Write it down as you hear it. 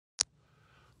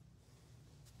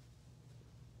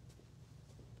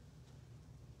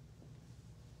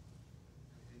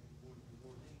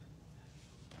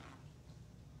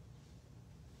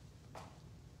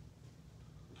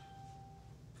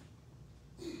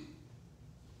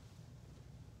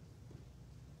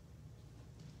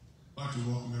like to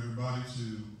welcome everybody to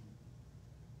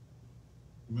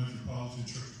the Metropolitan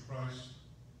Church of Christ.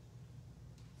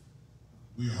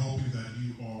 We are hoping that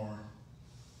you are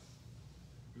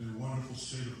in a wonderful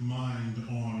state of mind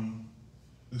on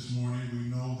this morning. We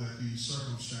know that these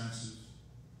circumstances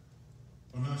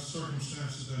are not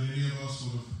circumstances that any of us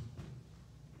would have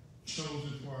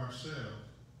chosen for ourselves.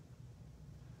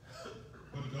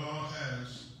 But God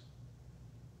has,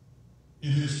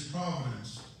 in his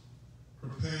providence,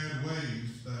 prepared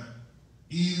ways that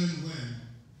even when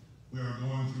we are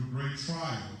going through great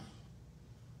trials,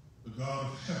 the God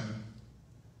of heaven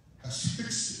has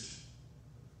fixed it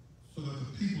so that the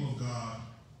people of God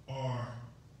are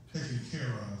taken care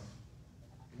of.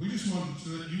 We just wanted to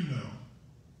let you know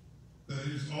that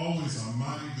it is always a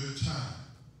mighty good time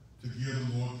to give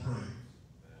the Lord praise.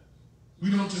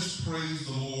 We don't just praise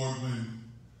the Lord when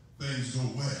things go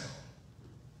well,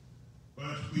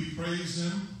 but we praise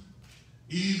him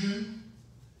even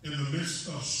in the midst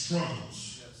of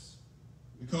struggles,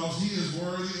 because he is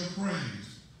worthy of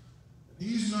praise.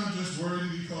 He's not just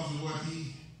worthy because of what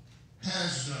he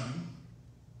has done,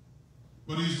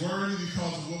 but he's worthy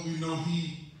because of what we know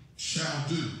he shall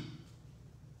do.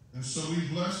 And so we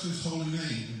bless his holy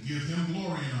name and give him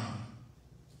glory and honor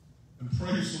and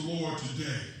praise the Lord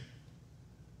today.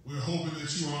 We're hoping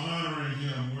that you are honoring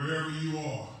him wherever you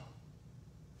are,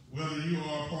 whether you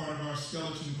are part of our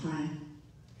skeleton crew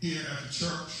here at the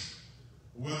church,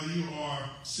 whether you are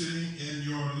sitting in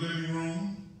your living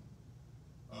room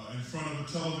in front of a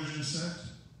television set,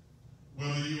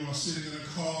 whether you are sitting in a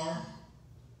car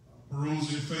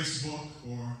perusing Facebook,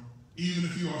 or even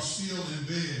if you are still in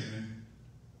bed, and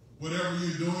whatever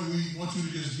you're doing, we want you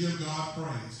to just give God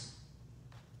praise.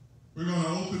 We're going to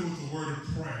open with a word of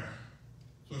prayer.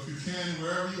 So if you can,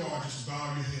 wherever you are, just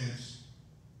bow your heads.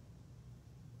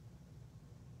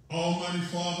 Almighty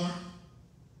Father,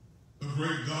 the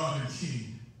great God and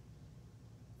King,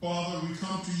 Father, we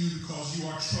come to you because you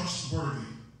are trustworthy.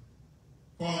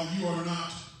 Father, you are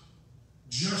not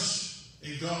just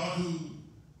a God who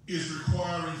is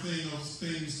requiring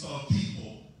things of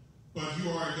people, but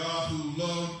you are a God who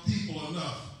loved people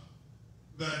enough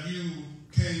that you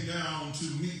came down to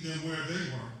meet them where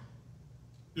they were.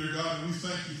 Dear God, we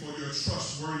thank you for your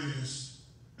trustworthiness.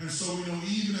 And so we know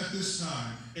even at this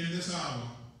time, in this hour,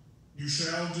 you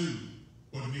shall do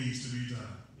what needs to be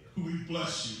done. We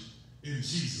bless you in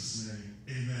Jesus' name.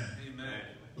 Amen. Amen.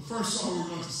 The first song we're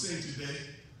going to sing today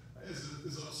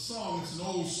is a song, it's an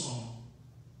old song.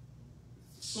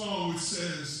 It's a song which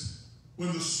says,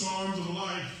 when the storms of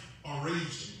life are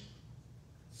raging,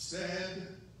 stand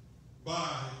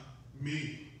by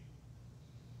me.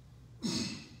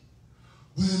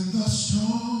 When the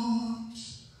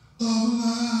storms of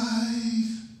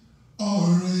life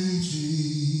are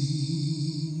raging,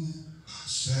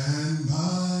 stand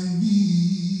by me.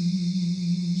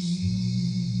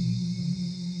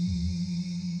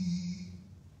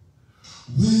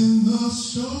 When the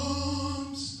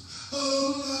storms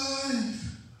of life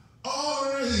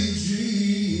are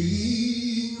raging,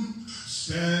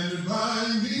 stand by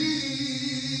me.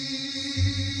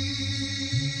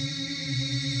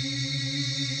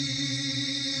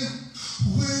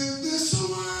 When this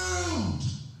world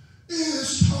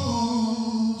is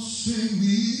tossing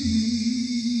me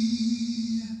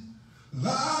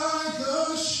like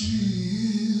a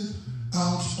ship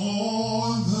out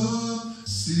on the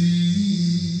sea,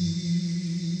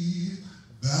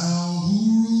 thou who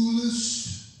rulest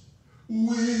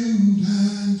wind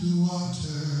and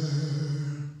water,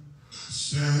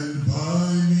 stand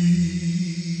by me.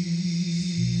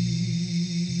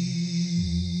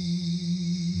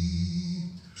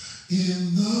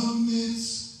 In the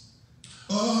midst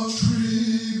of tribulation,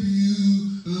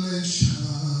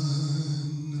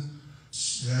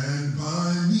 stand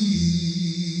by me.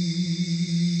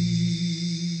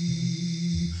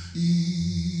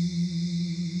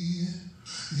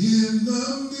 In the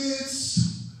midst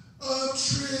of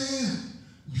tribulation,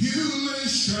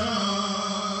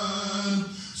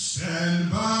 stand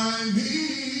by me.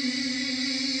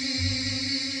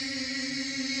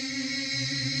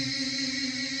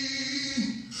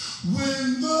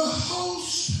 When the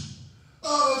host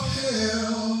of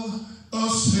hell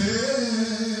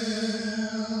assail,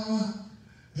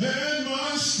 and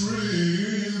my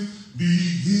strength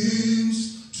begins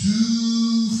to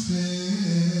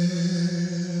fail,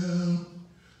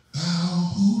 thou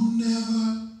who never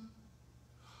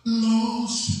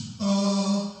lost a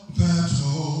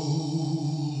battle,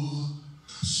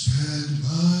 stand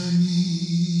by me.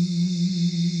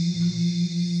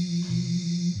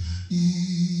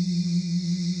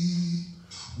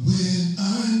 When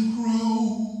I'm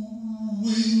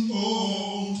growing old,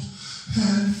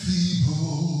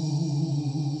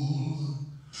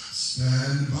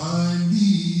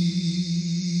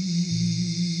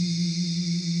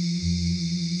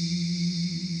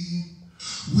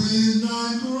 When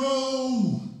I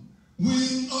grow,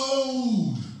 when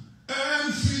old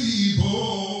and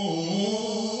feeble,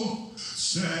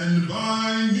 stand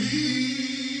by me.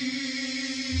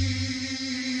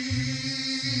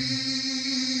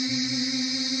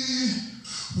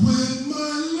 When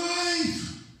my life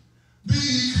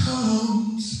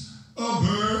becomes a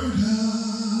burden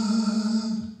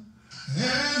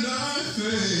and I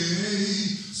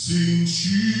face in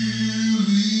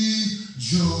chilly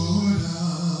Jordan,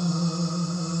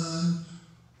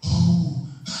 oh,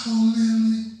 thou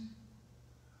lily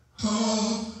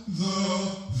of the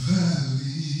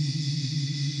valley,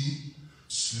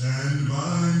 stand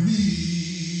by me.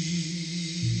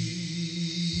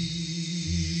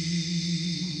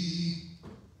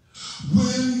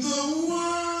 When the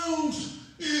world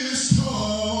is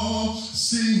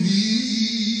tossing me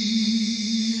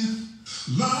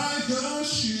like a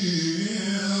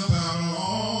ship out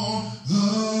on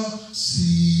the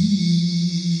sea,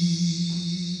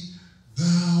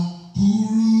 thou who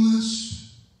rulest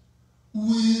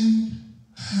wind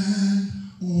and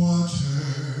water,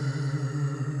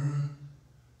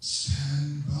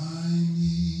 stand by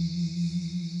me.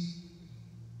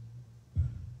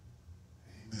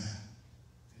 Amen.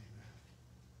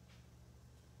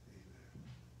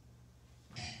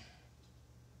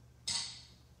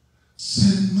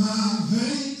 Send my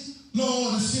veins,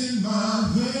 Lord, it's in my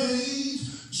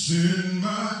veins. Send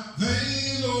my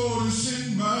veins, Lord, it's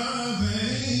in my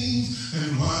veins.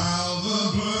 And while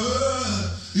the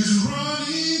blood is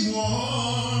running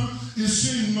warm, it's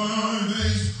in my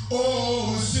veins.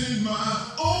 Oh, it's in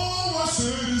my, oh, I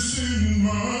said it's in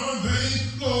my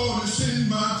veins. Lord, it's in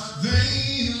my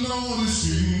veins. Lord, it's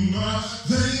in my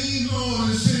veins. Lord,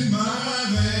 it's in my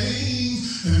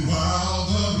veins. And while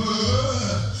the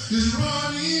blood is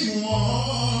running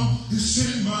warm, it's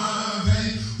in my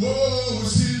veins. Oh,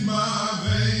 it's in my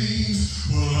veins.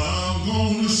 Well, I'm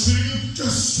gonna sing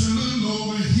just a little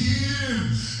over here,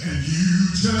 and you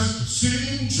just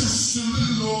sing just a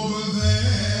little over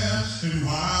there. And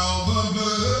while the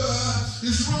blood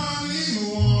is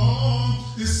running warm,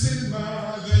 it's in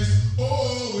my veins.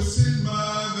 Oh, it's in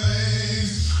my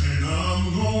veins. And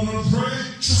I'm gonna pray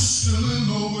just a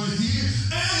little over here,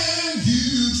 and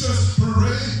you just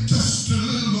pray just a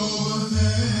little over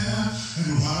there.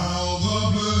 And while the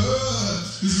blood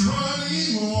is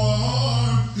running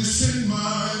warm, it's in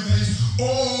my veins.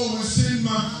 Oh, it's in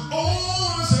my,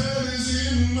 oh, I said it's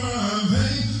in my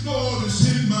veins. Lord, it's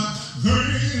in my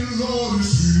veins. Lord,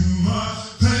 it's in my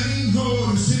veins.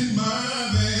 Lord, it's in my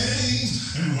veins.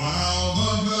 And while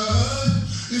the blood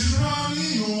is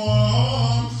running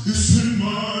warm, it's in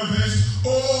my veins.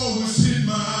 Oh, it's in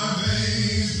my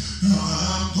veins. Now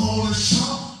I'm gonna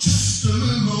shout just a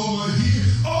little over here.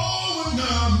 Oh, and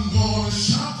I'm gonna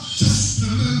shout just a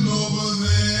little over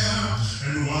there.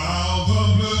 And while the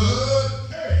blood,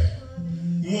 hey,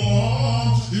 warm,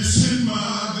 it's in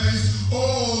my veins.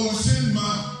 Oh, it's in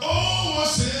my, oh, I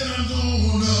said I'm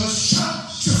gonna shout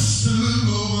just a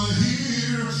little over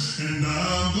here. And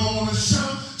I'm gonna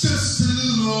shout just a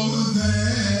little over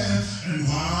there. And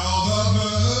while the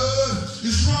blood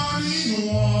is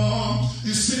running warm,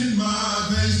 it's in my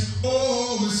veins.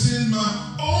 Oh, it's in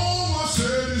my, oh, I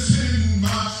said it's in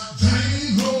my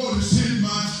veins. Lord, it's in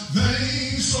my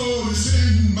veins. Lord, it's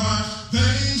in my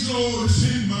veins. Lord, it's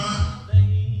in my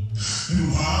veins.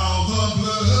 And while the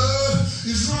blood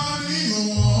is running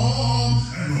warm,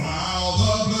 and while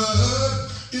the blood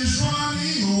is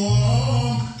running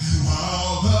warm, and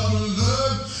while the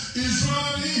blood is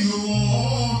running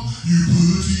warm, you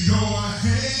put your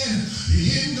hand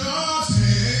in God's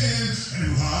hand. And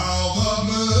while the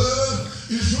blood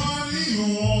is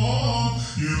running warm,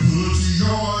 you put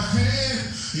your hand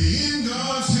in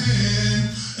God's hand,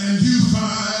 and you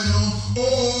fight on,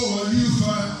 oh, you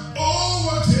fight, oh,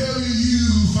 I tell you, you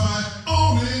fight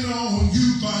on and on,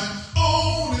 you fight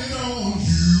on and on,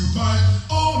 you fight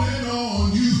on and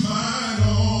on, you fight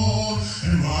on.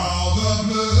 And while the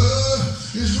blood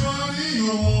is running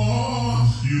warm,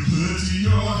 you put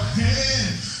your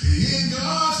hand in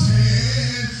God's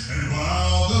hand. And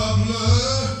while the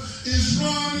blood is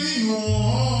running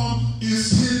warm,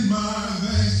 it's in my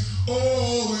veins.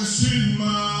 Oh, it's in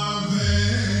my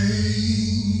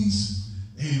veins.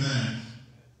 Amen.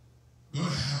 We're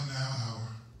going to have now our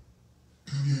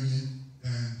communion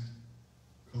and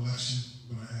collection.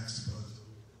 We're going to ask the brothers.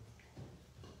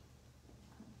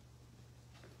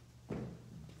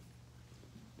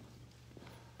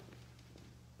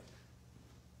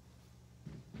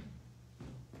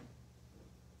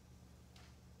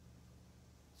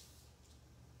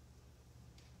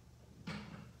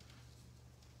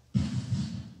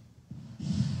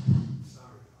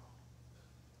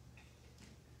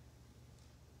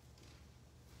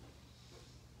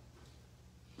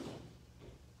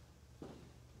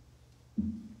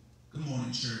 Good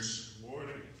morning, church. Good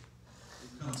morning.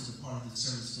 We've come to the part of the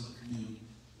service for the community.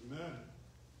 Amen.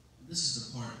 This is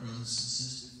the part, brothers and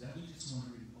sisters, that we just want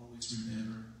to always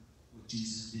remember what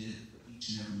Jesus did for each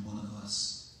and every one of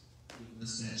us, giving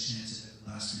us that chance at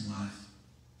everlasting life.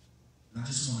 And I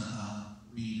just want to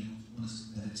read and want us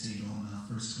to meditate on 1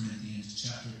 Corinthians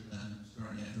chapter 11,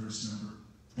 starting at verse number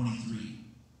 23.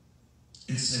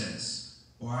 It says,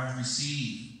 "For I have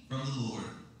received from the Lord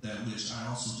that which I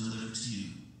also delivered to you,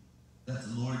 that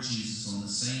the Lord Jesus, on the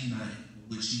same night in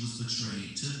which he was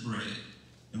betrayed, took bread,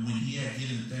 and when he had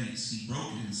given thanks, he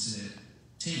broke it and said,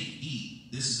 'Take,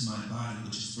 eat, this is my body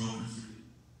which is broken for you.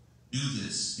 Do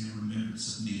this in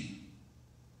remembrance of me.'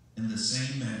 In the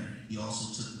same manner, he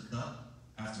also took the cup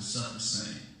after supper,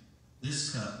 saying,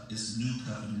 'This cup is the new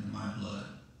covenant in my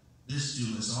blood. This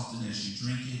do as often as you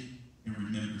drink it in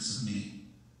remembrance of me.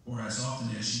 For as often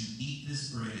as you eat this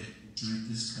bread and drink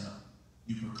this cup,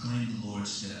 you proclaim the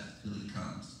Lord's death till he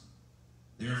comes.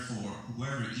 Therefore,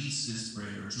 whoever eats this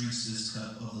bread or drinks this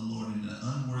cup of the Lord in an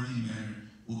unworthy manner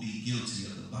will be guilty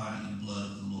of the body and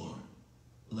blood of the Lord.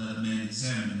 But let a man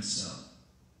examine himself,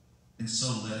 and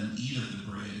so let him eat of the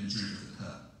bread and drink of the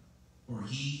cup. For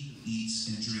he who eats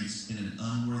and drinks in an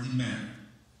unworthy manner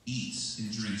eats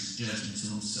and drinks judgment to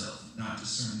himself, not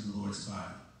discerning the Lord's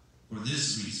body. For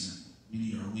this reason,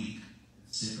 many are weak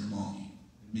and sick among you,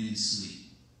 and many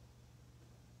sleep.'"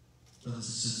 Brothers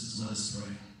and sisters, let us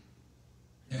pray.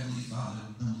 Heavenly Father,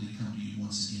 we humbly come to you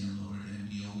once again, Lord, and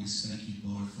we always thank you,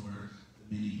 Lord, for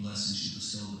the many blessings you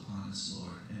bestowed upon us,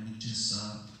 Lord. And we just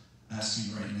ask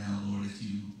you right now, Lord, if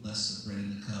you bless the bread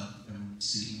and the cup that we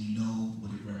receive. We know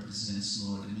what it represents,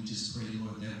 Lord, and we just pray,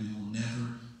 Lord, that we will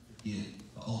never forget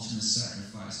the ultimate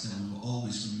sacrifice, that we will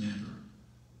always remember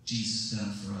Jesus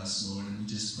done for us, Lord. And we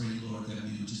just pray, Lord, that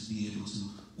we would just be able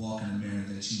to walk in the manner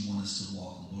that you want us to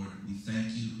walk, Lord. We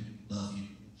thank you and we love you.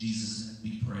 In Jesus' name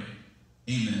we pray.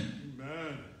 Amen.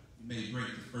 Amen. You may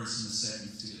break the first and the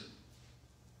second seal.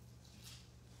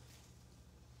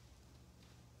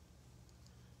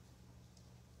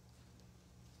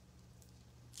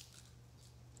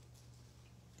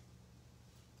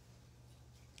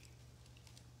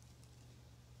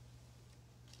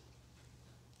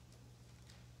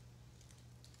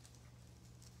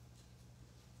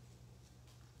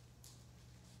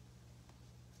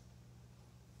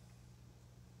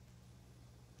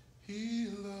 He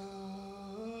loved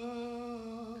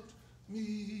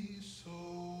me so.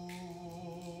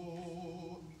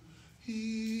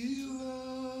 He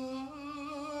loved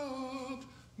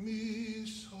me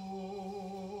so.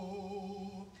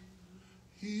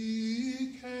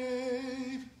 He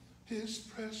gave his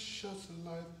precious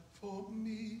life for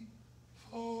me,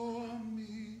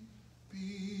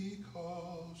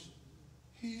 because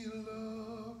he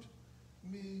loved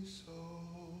me so.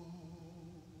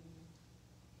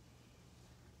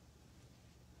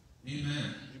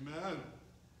 Amen. Amen.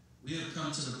 We have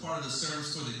come to the part of the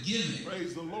service for the giving.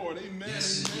 Praise the Lord. Amen.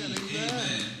 Yes, Amen. indeed.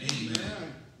 Amen. Amen.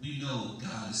 Amen. We know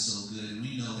God is so good, and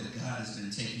we know that God has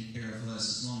been taking care of us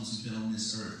as long as we've been on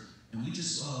this earth. And we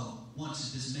just want to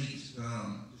just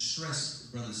stress,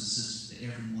 brothers and sisters, to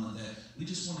everyone, that we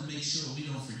just want to make sure we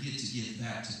don't forget to give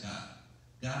back to God.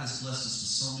 God has blessed us with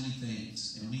so many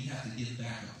things, and we have to give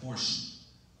back a portion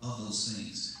of those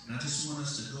things. And I just want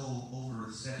us to go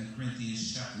over 2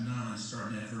 Corinthians chapter 9,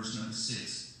 starting at verse number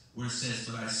 6, where it says,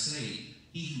 "But I say,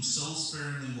 he who sows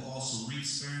sparingly will also reap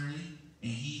sparingly,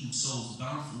 and he who sows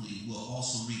bountifully will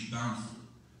also reap bountifully.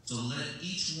 So let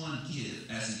each one give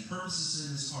as he purposes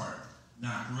in his heart,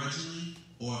 not grudgingly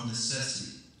or of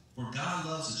necessity. For God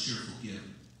loves a cheerful giver,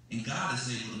 and God is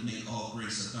able to make all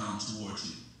grace abound towards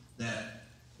you, that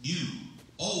you,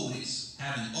 always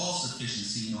having all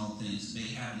sufficiency in all things, may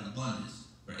have an abundance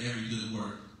for every good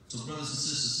work." So brothers and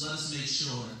sisters, let us make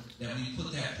sure that we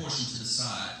put that portion to the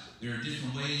side. There are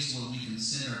different ways where we can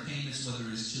send our payments,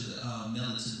 whether it's to the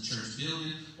mail it to the church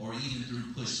building or even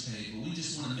through PushPay. But we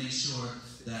just want to make sure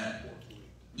that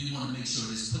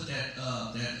just put that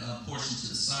portion to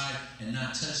the side and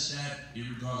not touch that,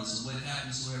 regardless of what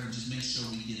happens, whatever. Just make sure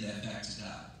we give that back to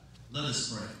God. Let us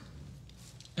pray.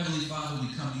 Heavenly Father,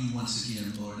 we come to you once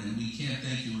again, Lord, and we can't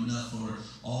thank you enough for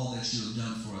all that you have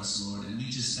done for us, Lord. And we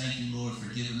just thank you, Lord,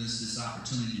 for giving us this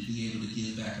opportunity to be able to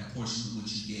give back a portion of what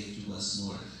you gave to us,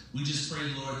 Lord. We just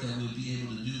pray, Lord, that we'll be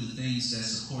able to do the things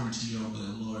that's according to your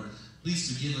will, Lord. Please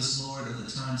forgive us, Lord, of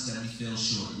the times that we fell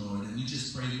short, Lord. And we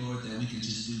just pray, Lord, that we can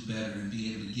just do better and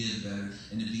be able to give better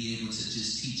and to be able to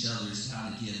just teach others how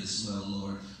to give as well,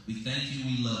 Lord. We thank you,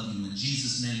 we love you. In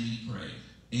Jesus' name we pray.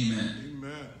 Amen.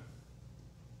 Amen.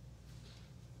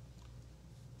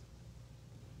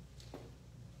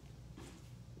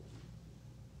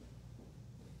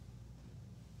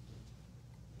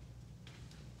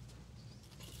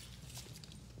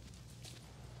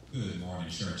 Good morning,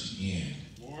 church, again.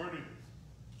 Morning.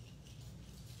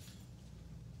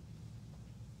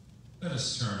 Let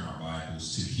us turn our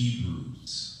Bibles to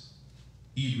Hebrews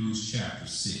chapter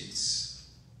 6.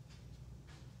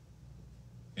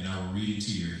 And I will read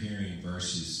into your hearing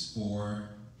verses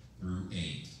 4 through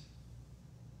 8.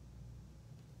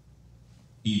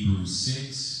 Hebrews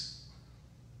 6,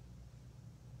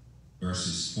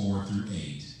 verses 4 through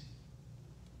 8.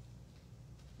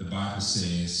 The Bible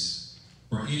says,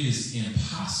 "For it is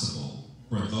impossible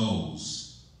for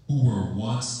those who were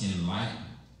once enlightened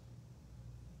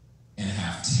and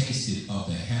have tasted of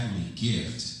the heavenly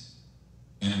gift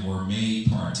and were made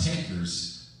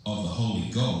partakers of the Holy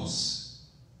Ghost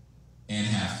and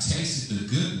have tasted the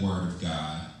good word of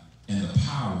God and the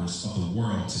powers of the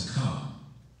world to come,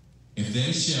 if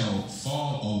they shall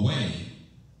fall away,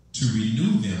 to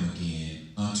renew them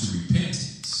again unto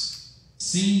repentance,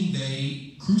 seeing they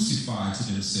crucify to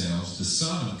themselves the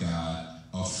Son of God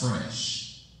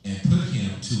afresh, and put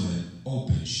him to an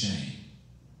open shame.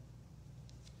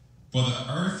 For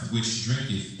the earth which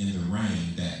drinketh in the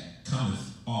rain that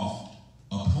cometh off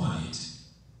upon it,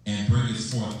 and bringeth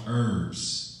forth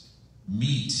herbs,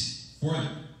 meat for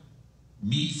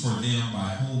them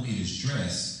by whom it is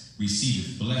dressed,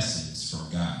 receiveth blessings from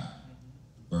God."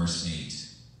 Verse 8.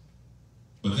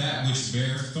 "But that which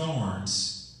beareth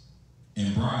thorns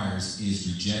and briars is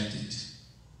rejected,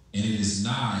 and it is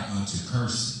nigh unto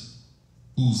cursing,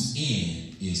 whose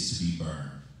end is to be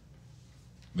burned."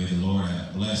 May the Lord add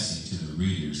a blessing to the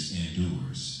readers and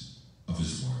doers of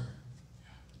his word.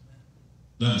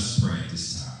 Let us pray at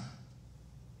this time.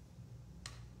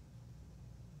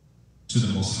 To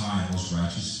the most high and most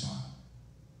righteous Father,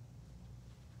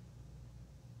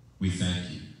 we thank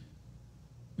you.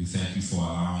 We thank you for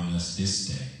allowing us this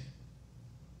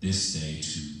day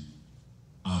to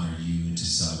honor you and to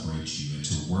celebrate you and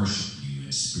to worship you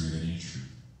in spirit and in truth.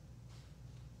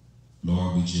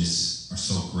 Lord, we just are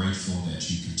so grateful that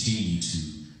you continue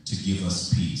to give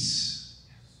us peace.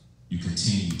 You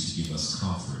continue to give us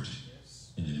comfort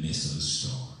in the midst of the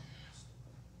storm.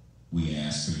 We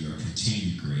ask for your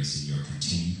continued grace and your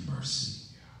continued mercy.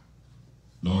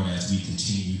 Lord, as we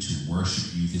continue to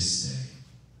worship you this day,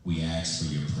 we ask for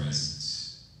your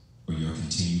presence, for your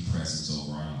continued presence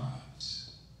over our lives.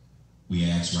 We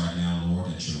ask right now,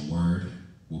 Lord, that your word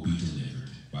will be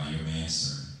delivered by your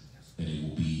manservant, that it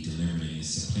will be delivered in its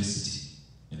simplicity,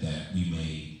 and that we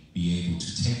may be able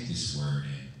to take this word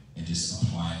and just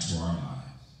apply it to our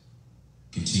lives.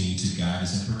 Continue to guide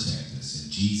us and protect us.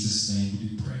 In Jesus' name we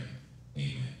do pray.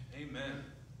 Amen. Amen.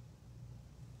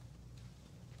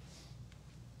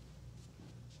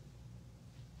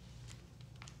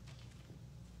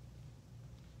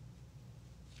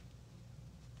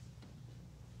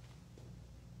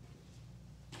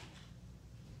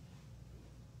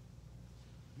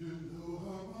 You know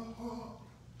I'm a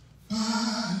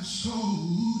hard-fighting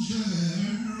soldier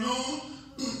on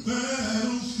the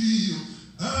battlefield.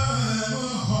 I'm a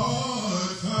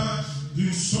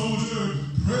hard-fighting soldier.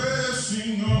 Pray.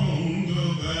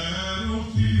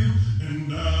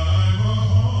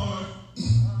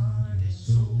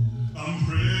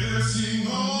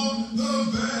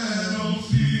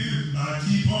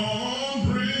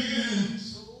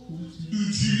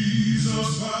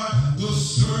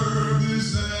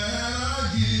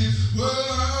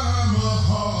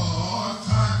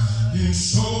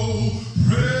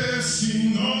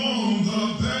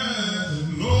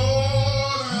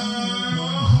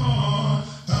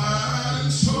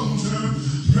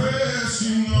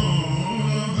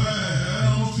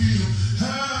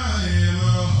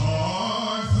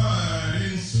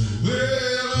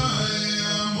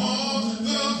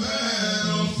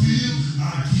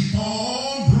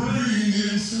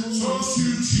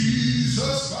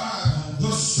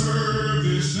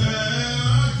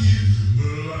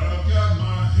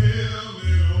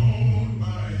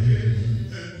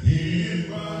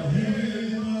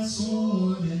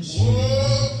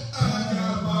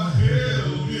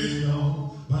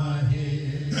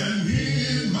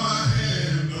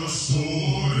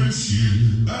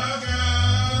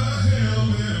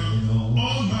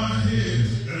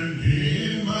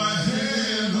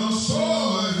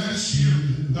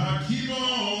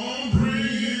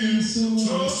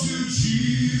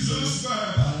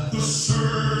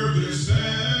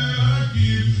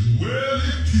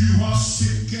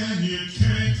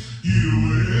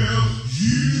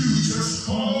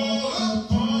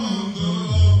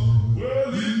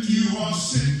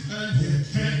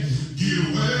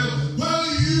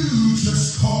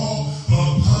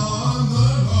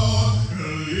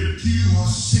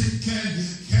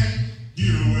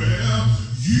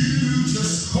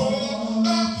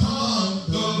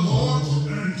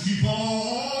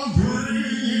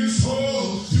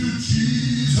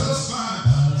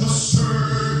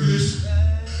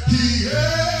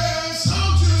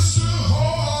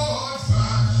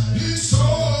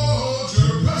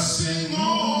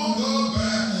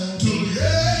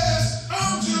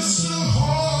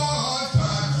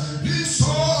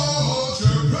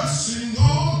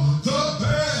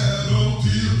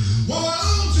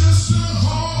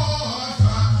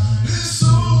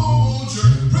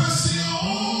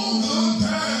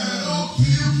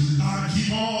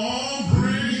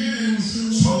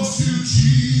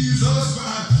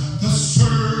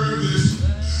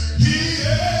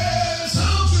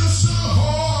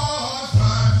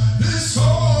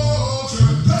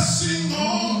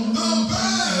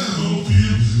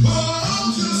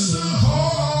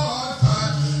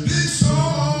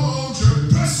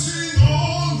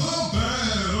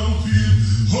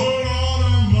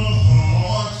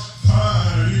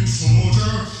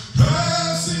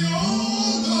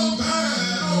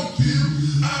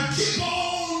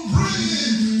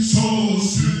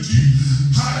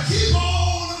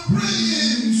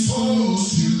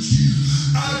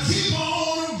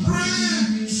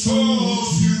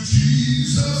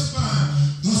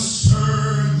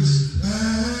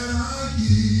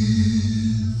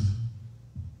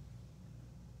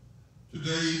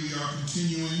 are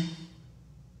continuing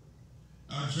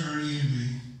our journey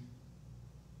in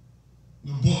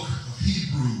the book of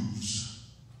Hebrews.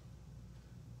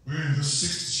 We're in the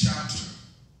 6th chapter.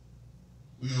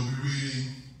 We'll be reading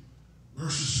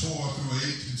verses 4 through 8.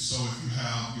 And so if you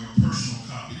have your personal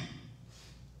copy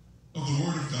of the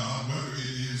Word of God, whether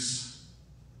it is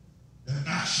an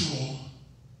actual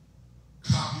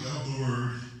copy of the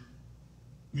Word,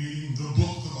 meaning the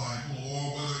book, the Bible,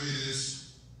 or whether it is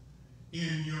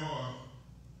in your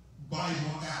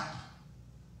Bible app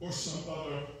or some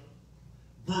other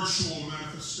virtual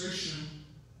manifestation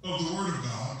of the Word of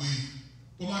God, we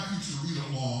would like you to read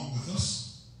along with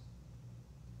us.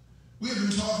 We have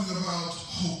been talking about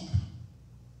hope.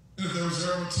 And if there was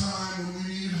ever a time when we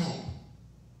need hope,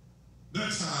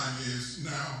 that time is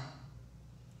now.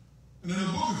 And in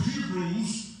the book of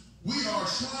Hebrews, we are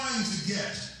trying to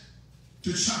get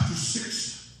to chapter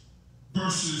 6,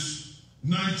 verses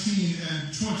 19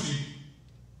 and 20,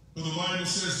 where the Bible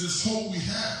says this hope we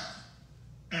have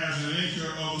as an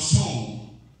anchor of the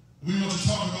soul. We want to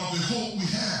talk about the hope we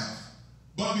have.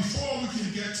 But before we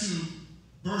can get to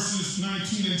verses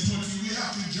 19 and 20, we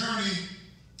have to journey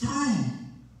through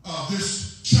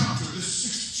this chapter, this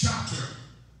 6th chapter,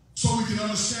 so we can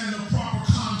understand the proper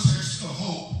context of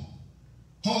hope.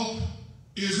 Hope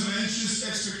is an anxious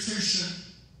expectation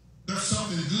that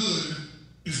something good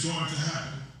is going to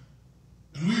happen.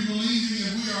 And we're believing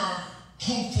and we are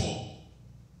hopeful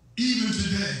even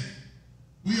today.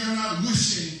 We are not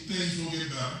wishing things will get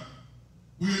better.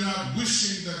 We are not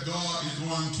wishing that God is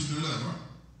going to deliver.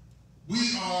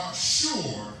 We are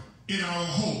sure in our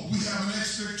hope. We have an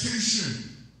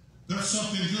expectation that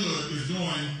something good is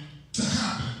going to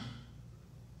happen.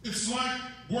 It's like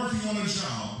working on a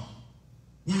job.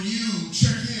 When you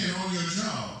check in on your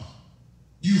job,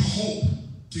 you hope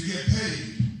to get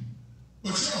paid.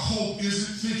 But your hope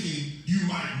isn't thinking you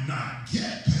might not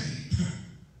get paid.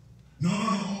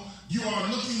 No. You are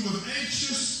looking with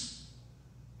anxious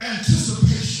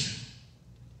anticipation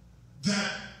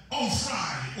that on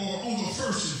Friday or on the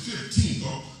 1st and 15th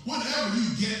or whenever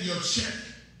you get your check,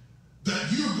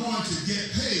 that you're going to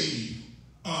get paid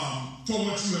for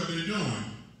what you have been doing.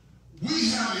 We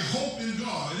have a hope in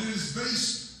God, and it is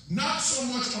based not so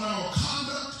much on our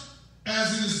conduct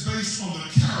as it is based on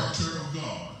the character of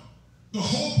God. The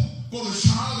hope for the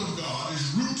child of God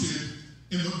is rooted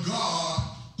in the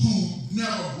God who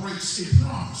never breaks a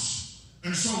promise.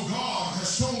 And so God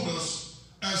has told us,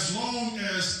 as long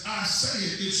as I say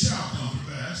it, it shall come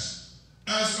to pass.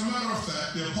 As a matter of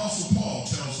fact, the Apostle Paul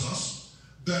tells us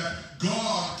that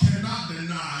God cannot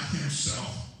deny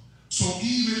himself. So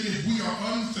even if we are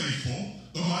unfaithful,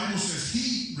 the Bible says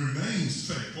he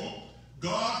remains faithful.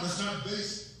 God does not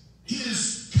base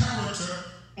his character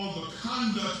on the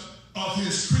conduct of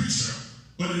his creature,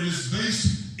 but it is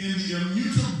based in the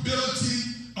immutability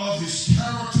of his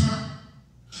character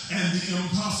and the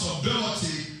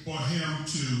impossibility for him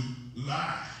to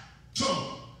lie.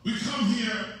 So we come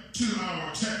here to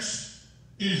our text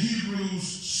in Hebrews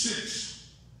 6,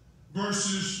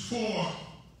 verses 4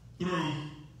 through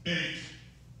 8.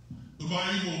 The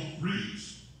Bible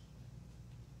reads,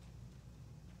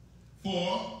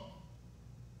 "For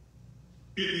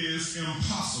it is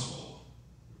impossible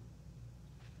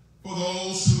for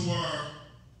those who were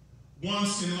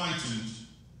once enlightened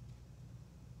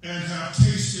and have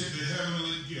tasted the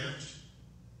heavenly gift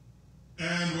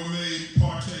and were made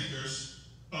partakers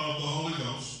of the Holy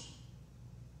Ghost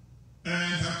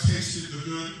and have tasted the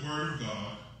good word of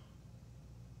God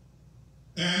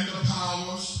and the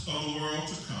powers of the world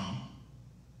to come,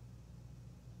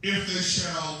 if they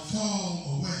shall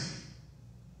fall away,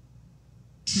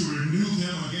 to renew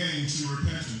them again to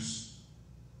repentance,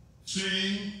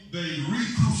 seeing they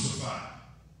re-crucify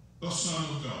the Son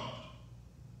of God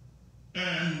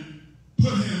and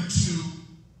put him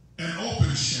to an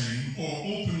open shame or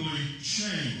openly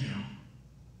shame him.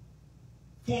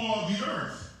 For the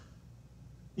earth,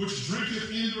 which drinketh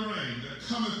in the rain that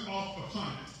cometh off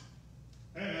upon it,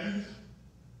 and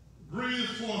bringeth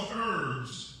forth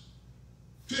herbs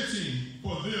fitting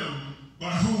for them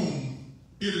by whom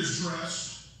it is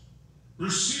dressed,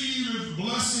 receiveth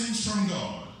blessings from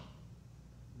God.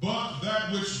 But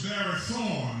that which beareth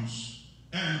thorns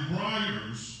and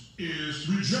briars is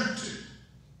rejected,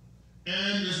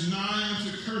 and is nigh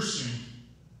unto cursing,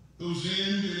 whose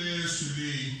end it is to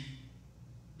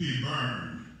be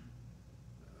burned."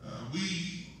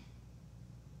 We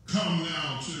come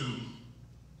now to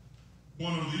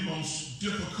one of the most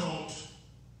difficult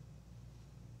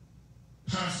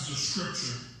passages of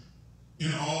Scripture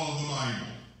in all of the Bible.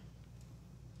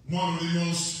 One of the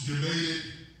most debated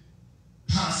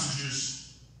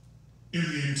passages in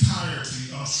the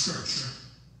entirety of Scripture.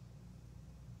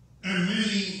 And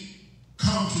many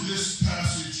come to this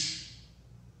passage,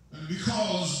 and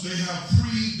because they have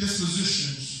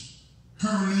predispositions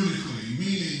hermeneutically,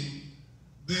 meaning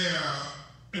their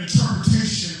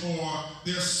interpretation or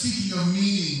their seeking of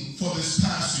meaning for this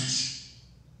passage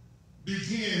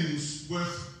begins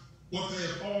with what they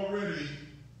have already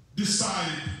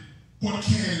decided what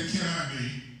can and cannot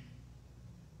be.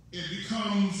 It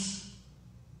becomes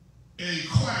a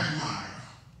quagmire.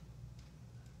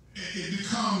 It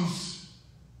becomes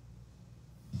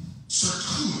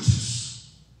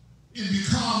circuitous. It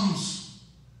becomes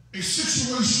a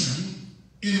situation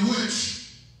in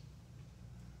which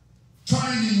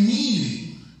finding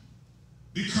meaning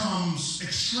becomes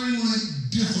extremely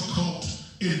difficult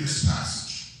in this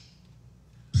passage.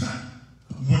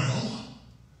 Well,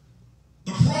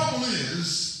 the problem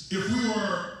is, if we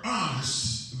were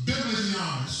honest, biblically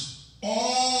honest,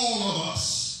 all of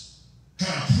us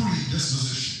have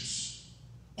predispositions.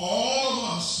 All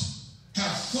of us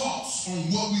have thoughts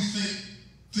on what we think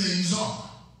things are.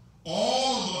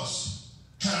 All of us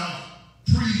have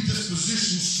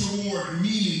predispositions toward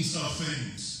meanings of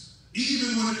things,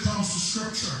 even when it comes to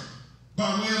Scripture.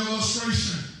 By way of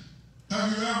illustration,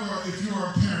 have you ever, if you're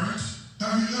a parent,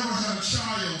 have you ever had a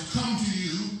child come to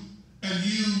you and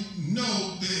you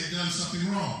know they had done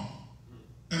something wrong?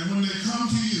 And when they come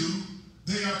to you,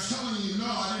 they are telling you, no,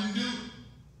 I didn't do it.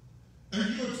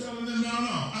 And you're telling them, no,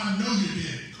 I know you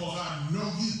did it because I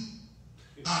know you.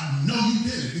 I know you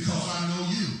did it because I know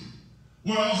you.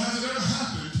 Well, has it ever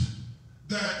happened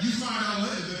that you find out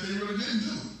later that they really didn't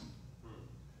do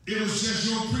it? It was just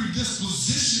your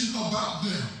predisposition about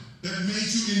them that made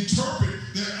you interpret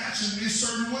their action in a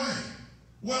certain way.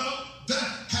 Well,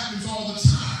 that happens all the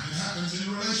time. It happens in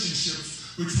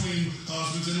relationships between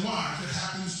husbands and wives. It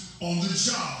happens on the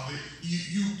job.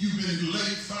 You've been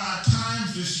late 5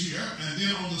 times this year, and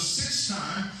then on the 6th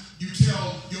time, you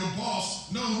tell your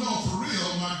boss, no, for real,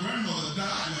 my grandmother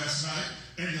died last night,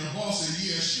 and your boss said,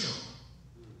 yeah, sure.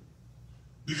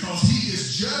 Because he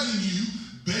is judging you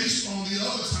based on the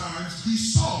other times he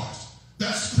saw it.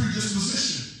 That's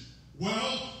predisposition.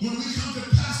 Well, when we come to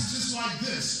passages like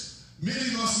this, many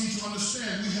of us need to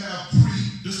understand we have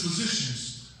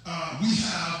predispositions. We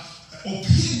have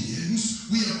opinions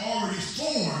we have already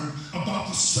formed about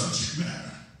the subject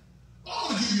matter. I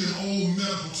want to give you an old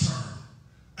medical term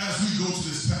as we go to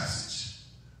this passage.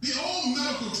 The old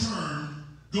medical term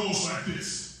goes like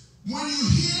this. When you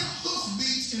hear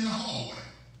hoofbeats in the hallway,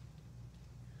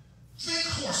 think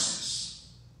horses,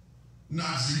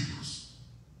 not zebras.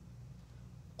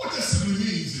 What that simply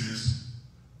means is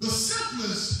the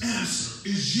simplest answer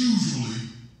is usually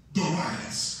the right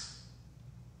answer.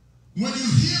 When you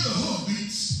hear the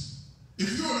hoofbeats,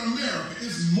 if you're in America,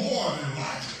 it's more than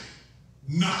likely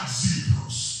not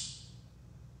zebras.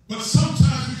 But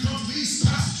sometimes we come to these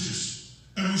passages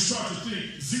and we start to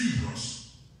think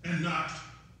zebras and not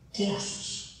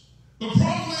horses. The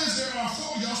problem is there are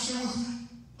 4, y'all still with me?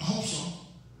 I hope so.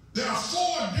 There are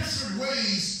 4 different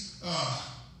ways,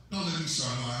 don't let me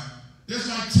start lying. There's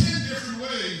like 10 different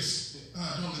ways,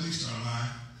 don't let me start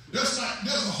lying. There's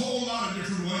a whole lot of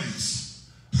different ways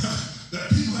that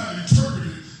people have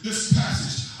interpreted this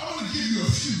passage. I want to give you a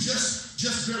few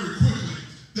just very quickly.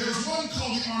 There's one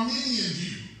called the Arminian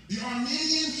view. The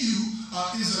Arminian view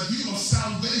is a view of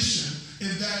salvation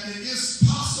in that it is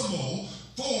possible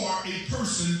for a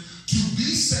person to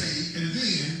be saved and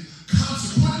then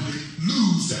consequently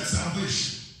lose that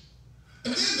salvation.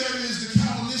 And then there is the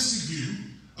Calvinistic view.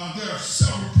 There are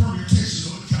several permutations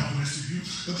of the Calvinistic view,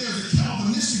 but there's a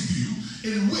Calvinistic view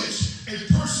in which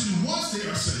a person, once they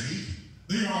are saved,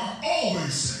 they are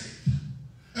always saved.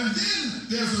 And then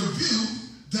there's a view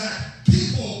that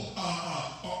people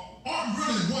aren't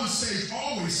really once saved,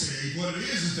 always saved. What it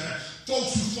is that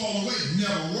folks who fall away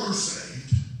never were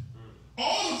saved.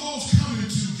 All of those come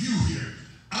into view here.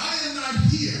 I am not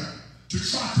here to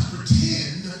try to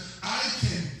pretend I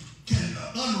can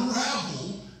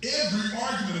unravel every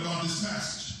argument about this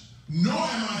passage. Nor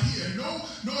am I here, nor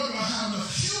do I have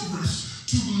enough hubris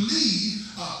to believe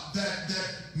that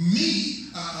me,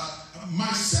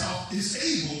 myself, is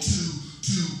able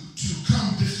to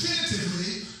come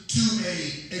definitively to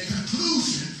a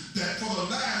conclusion that for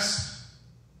the last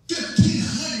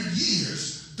 1,500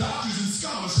 years, doctors and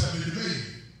scholars have been debating.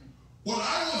 What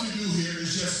I want to do here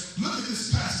is just look at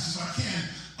this passage if I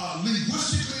can,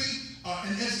 linguistically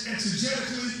and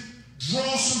exegetically,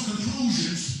 draw some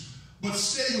conclusions, but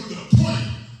stay with the point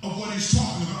of what he's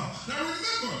talking about. Now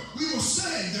remember, we were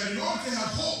saying that in order to have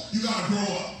hope, you got to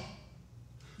grow up.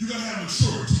 You got to have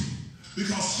maturity.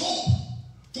 Because hope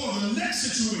for the next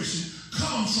situation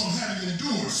comes from having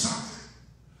endured something.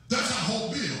 That's how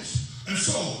hope builds. And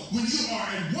so when you are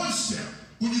at one step,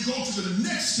 when you go to the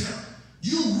next step,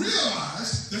 you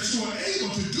realize that you are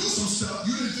able to do some stuff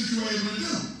you didn't think you were able to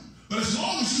do. But as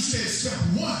long as you stay at step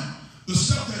one, the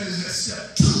stuff that is at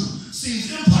step two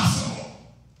seems impossible.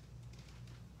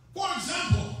 For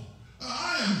example,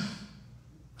 I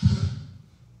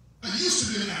used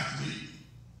to be an athlete,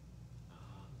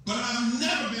 but I've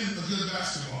never been a good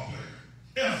basketball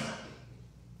player. Ever.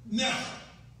 Never.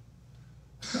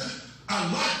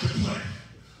 I like to play.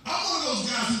 I'm one of those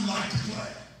guys who like to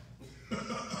play.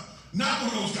 Not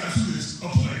one of those guys who is a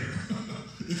player,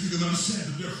 if you can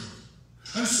understand the difference.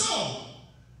 And so,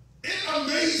 it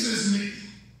amazes me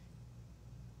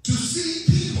to see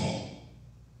people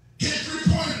hit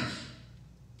three-pointers.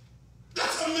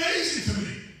 That's amazing to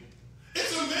me.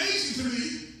 It's amazing to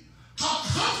me how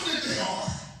confident they are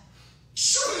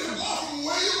shooting the ball from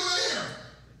way over there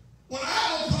when I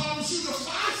have no problem shooting a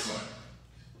 5-foot.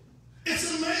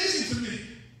 It's amazing to me.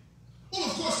 Well,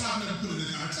 of course, I've never put in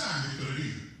the kind of time they put it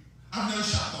either. I've never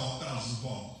shot all thousands of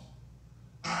balls.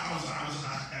 I was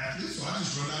an athlete, so I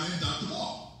just run out and dunk the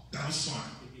ball. That was fun.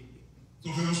 So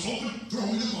if it was open, throw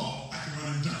me the ball, I can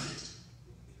run and dunk it.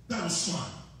 That was fun.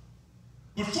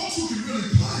 But folks who can really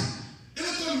play, and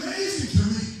it's amazing to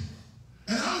me.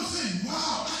 And I was saying,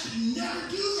 wow, I could never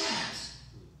do that.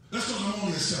 That's because I'm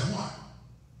only at step one.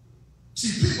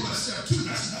 See, people at step two,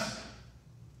 that's nothing.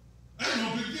 That ain't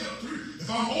no big deal. If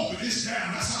I'm open, it's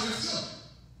down. That's how they're feeling.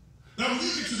 Now, when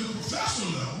you get to the professional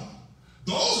level,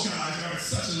 those guys are at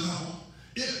such a level,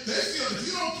 if they feel if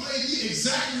you don't play me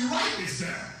exactly right, it's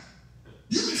down.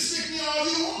 You can stick me all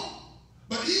you want.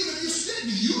 But even if you stick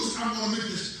me, I'm going to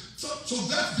make this. So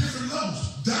that's different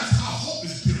levels. That's how hope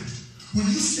is built. When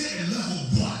you stay at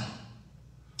level 1,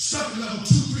 stuff at level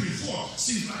 2, 3, and 4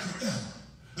 seems like forever.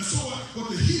 And so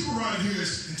what the Hebrew writer here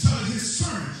is in telling his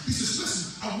sermon, he says,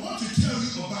 listen, I want to tell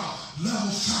you about level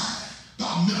 5,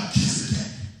 about Melchizedek.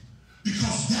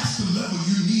 Because that's the level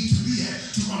you need to be at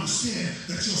to understand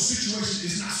that your situation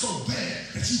is not so bad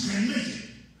that you can't make it.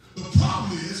 The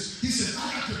problem is, he says,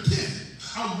 I got to pivot.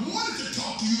 I wanted to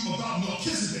talk to you about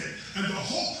Melchizedek and the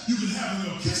hope you can have in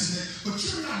Melchizedek, but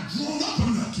you're not grown up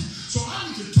enough to. So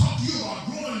I need to talk to you about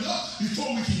growing up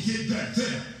before we can get back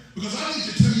there. Because I need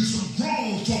to tell you some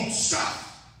grown folks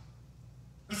stuff.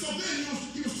 And so then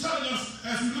he was telling us,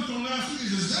 as we looked on last week,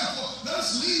 he says, therefore, let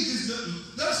us leave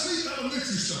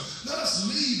elementary stuff. Let us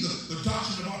leave the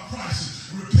doctrine about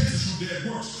Christ and repentance from dead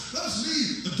works. Let us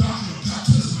leave the doctrine of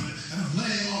baptism and of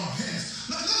laying on of hands.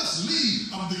 Let us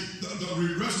leave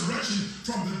the resurrection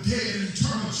from the dead and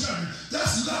eternal judgment.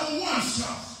 That's level 1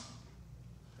 stuff.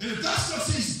 And if that stuff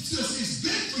still seems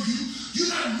big for you,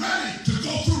 you're not ready to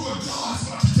go through what God is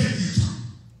about to take you through.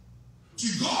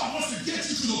 See, God wants to get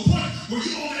you to the point where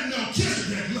you're on that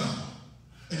Melchizedek level.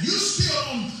 And you're still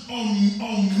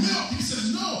on milk. He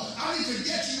says, no, I need to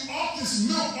get you off this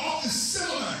milk, off this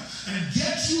Similac, and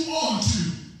get you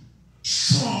onto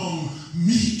strong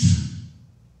meat.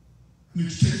 I need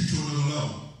to take you to another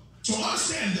level. So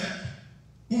understand that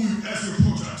as we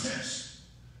approach our text.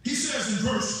 He says in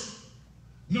verse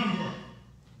number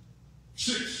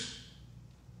 6,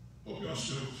 hope y'all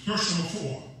still, verse number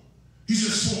 4, he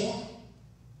says 4.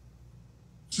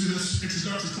 See this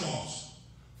introductory clause.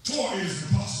 4 is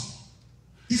impossible.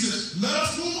 He says, let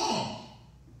us move on.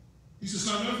 He says,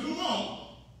 now let us move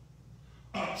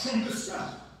on from this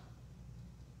stuff.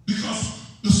 Because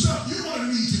the stuff you're going to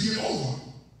need to get over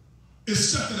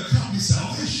is stuff that accompanies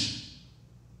salvation.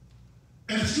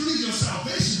 And if you leave your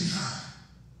salvation behind,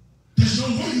 there's no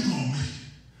way you're going to make it.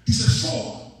 He says,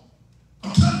 4.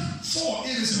 I'm telling you, 4,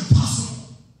 it is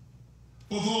impossible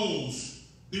for those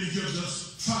that he gives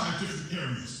us 5 different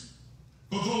areas.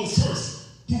 For those first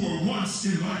who were once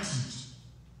enlightened.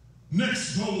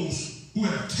 Next, those who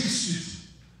have tasted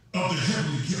of the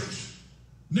heavenly gift.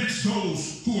 Next,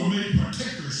 those who are made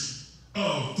partakers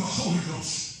of the Holy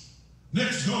Ghost.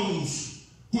 Next, those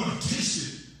who have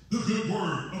tasted the good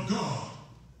word of God.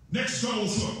 Next,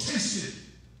 those who have tasted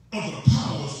of the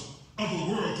powers of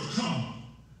the world to come.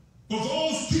 For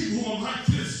those people who are like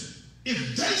this,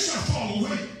 if they shall fall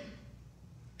away,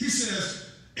 he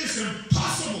says, it's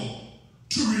impossible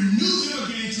to renew them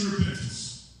again to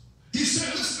repentance. He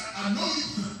said, listen, I know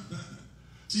you.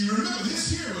 See, remember, his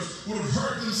hearers would have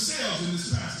heard themselves in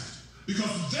this passage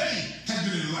because they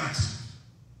had been enlightened.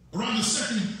 Around the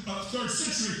 3rd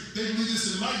century, they believed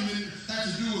this enlightenment had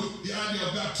to do with the idea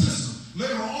of baptism.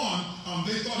 Later on,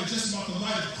 they thought it just about the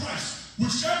light of Christ.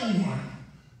 Whichever one,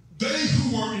 they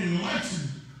who were enlightened,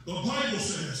 the Bible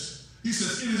says, he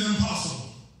says, it is impossible.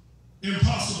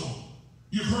 Impossible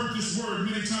You've heard this word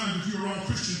many times if you're around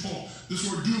Christian folk. This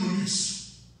word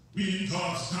dunamis, meaning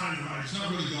God's dynamite. It's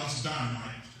not really God's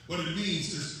dynamite. What it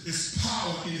means is it's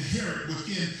power inherent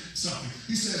within something.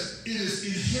 He says it is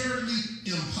inherently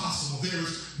impossible. There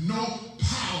is no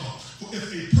power for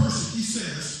if a person, he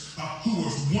says, who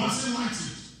was once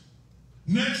enlightened,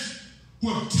 next, who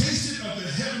have tasted of the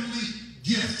heavenly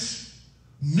gift,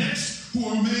 next, who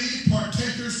are made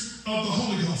partakers of the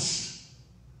Holy Ghost,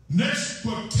 next, who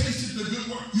have tasted the good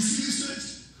work. You see these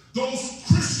things? Those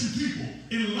Christian people,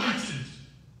 enlightened,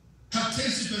 have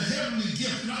tasted the heavenly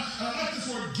gift. And I like this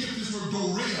word gift, this word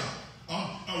dorea.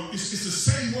 It's the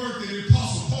same word that the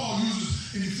Apostle Paul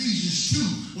uses in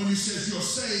Ephesians 2 when he says you're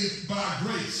saved by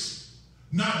grace,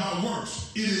 not by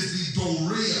works. It is the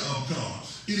dorea of God.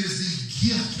 It is the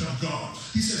gift of God.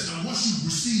 He says, now once you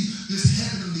receive this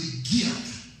heavenly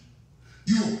gift,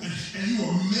 you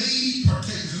are made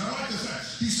partakers. And I like the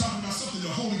fact he's talking about something the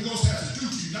Holy Ghost has to do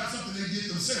to you, not something they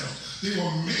did themselves. They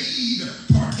were made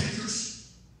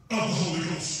partakers of the Holy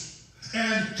Ghost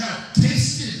and have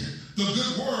tasted the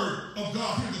good word of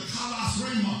God. Here, the kalos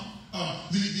rhema,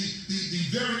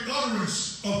 the very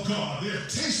utterance of God. They have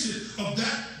tasted of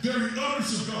that very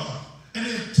utterance of God, and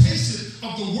they have tasted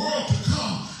of the world to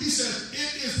come. He says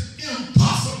it is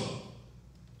impossible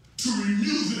to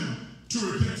renew them to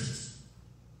repentance.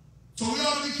 So we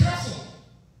ought to be careful.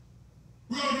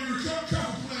 We ought to be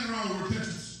careful playing around with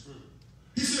repentance.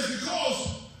 He says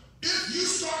because if you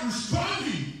start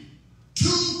responding to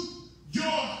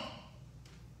your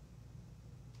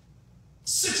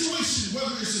situation,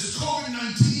 whether it's this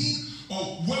COVID-19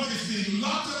 or whether it's being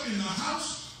locked up in the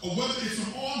house or whether it's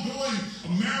some ongoing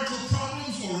marital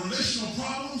problems or relational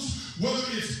problems, whether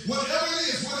it's whatever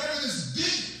it is, whatever this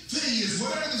big thing is,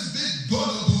 whatever this big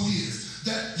bugaboo is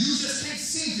that you just can't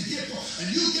seem to get through,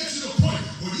 and you get to the point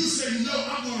where you say, no,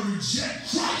 I'm going to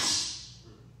reject Christ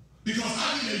because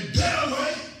I need a better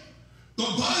way. The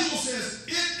Bible says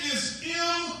it is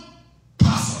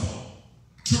impossible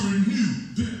to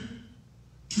renew them.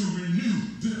 To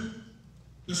renew them.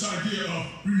 This idea of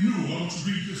renewal, I want to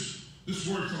read this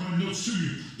word from my notes to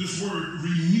you. This word,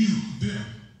 renew them.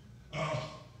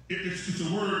 It's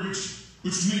a word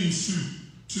which means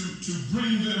to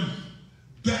bring them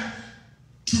back,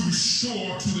 to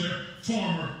restore to their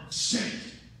former state.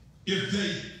 If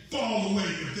they fall away,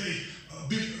 if they,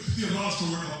 big theological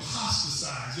word,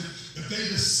 apostatize, if they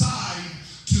decide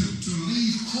to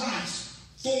leave Christ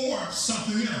for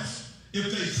something else, if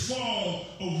they fall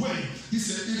away, he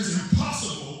said it is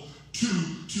impossible to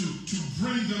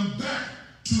bring them back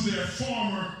to their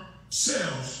former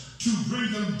selves, to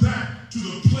bring them back to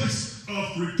the place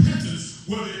of repentance,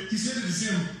 he said it is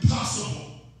impossible.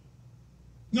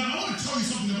 Now, I want to tell you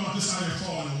something about this idea of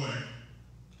falling away.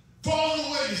 Falling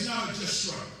away is not a just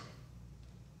struggle.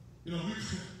 You know,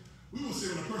 we will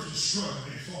say when a person is struggling,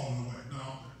 they're falling away.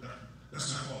 No,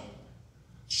 that's not falling away.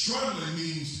 Struggling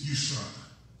means you struggling.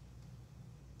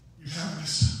 You have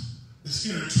this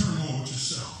inner turmoil with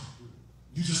yourself.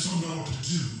 You just don't know what to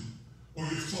do. Or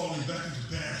you're falling back into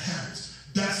bad habits.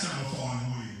 That's not what falling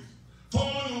away is.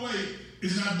 Falling away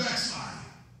is not backsliding.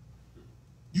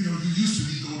 You know, you used to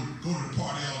be go to the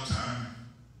party all the time,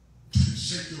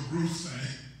 shake your groove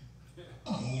thing.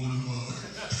 I'm old in the mud.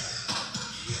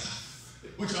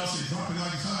 What y'all say, drop it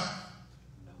like it's hot?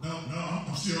 No,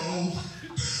 I'm still old.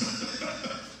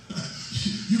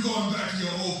 You going back to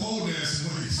your old pole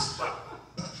dancing ways.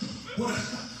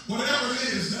 Whatever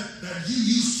it is that you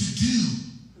used to do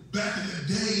back in the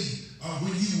day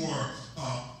when you were,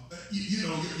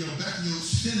 back in your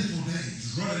sinful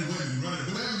days, running women,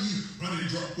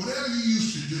 whatever you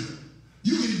used to do,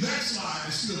 you can backslide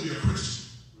and still be a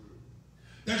Christian.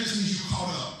 That just means you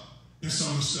caught up in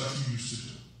some of the stuff you used to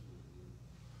do.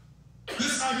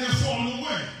 This idea of falling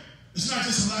away, it's not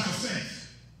just a lack of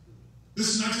faith. This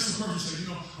is not just a person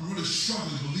saying, I'm really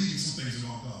struggling believing some things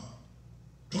about God.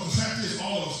 Because the fact is,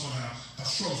 all of us are going to have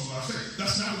struggles with our faith.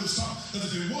 That's not what this talks.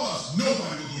 Because if it was,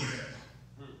 nobody would go to heaven.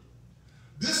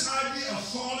 This idea of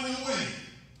falling away,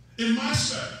 in my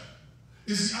study,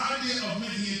 is the idea of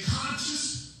making a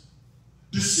conscious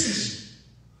decision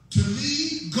to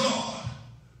leave God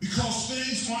because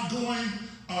things aren't going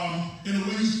in the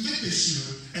way you think they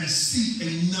should, and seek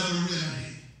another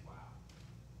remedy. Wow.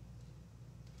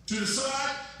 To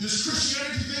decide this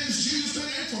Christianity thing, this Jesus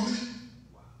thing ain't for me.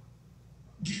 Wow.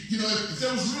 If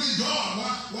there was really God,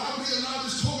 why would he allow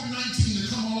this COVID-19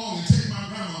 to come along and take my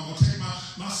grandma, or take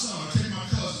my son, or take my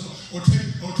cousin, or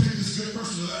take this good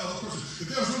person or that other person?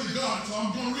 If there was really God, so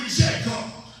I'm going to reject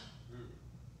God.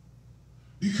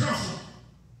 Be careful.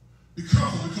 Be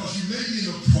careful, because you may be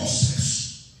in the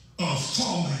process of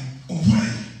falling away.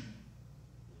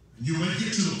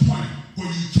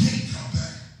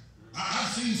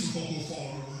 I've seen some folk who have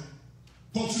fallen away.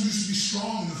 Folks who used to be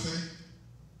strong in the faith,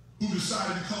 who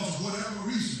decided because of whatever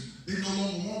reason they no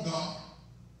longer want God.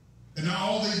 And now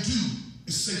all they do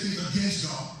is say things against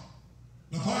God.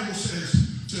 The Bible says,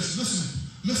 just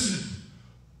listen.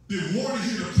 The warning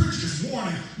here, the preacher is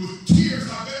warning with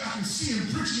tears. I bet I can see him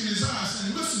preaching in his eyes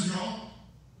saying, listen, y'all,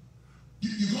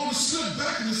 you're going to slip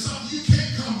back into something you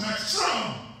can't come back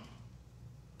from.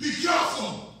 Be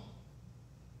careful.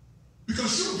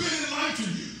 Because you've been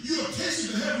enlightened. You have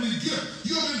tasted the heavenly gift.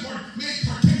 You have been made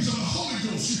partakers of the Holy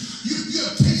Ghost. You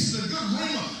have tasted the good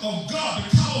rhema of God,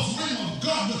 the cow's rhema of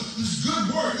God, this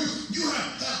good word. You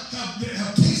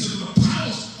have tasted the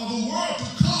powers of the world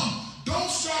to come.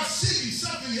 Don't start seeking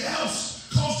something else,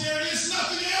 because there is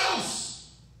nothing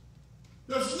else.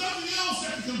 There's nothing else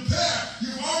that can compare.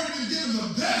 You've already been given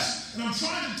the best, and I'm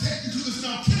trying to take you to this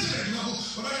Melchizedek level,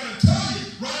 but I got to tell you,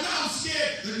 right now I'm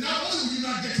scared that not only will you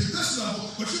not get to this level,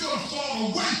 but you're going to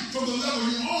fall away from the level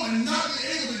you're on and not be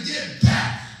able to get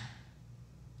back.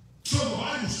 So the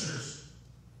Bible says,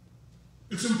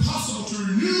 it's impossible to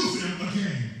renew them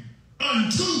again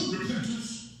unto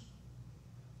repentance.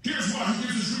 Here's why he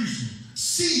gives his reason.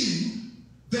 Seeing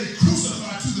they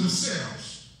crucify to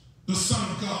themselves the Son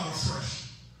of God afresh,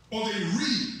 or they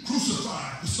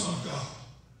re-crucify the Son of God.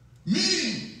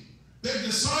 Meaning, they've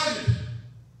decided,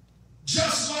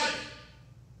 just like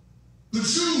the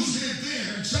Jews did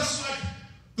then, and just like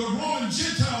the Roman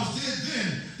Gentiles did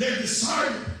then, they've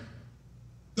decided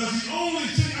that the only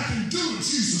thing I can do with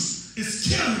Jesus is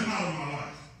kill him out of my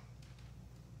life.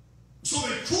 So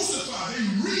they crucify,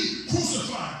 they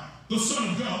re-crucify the Son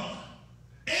of God.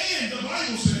 And the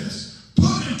Bible says,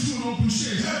 put him to an open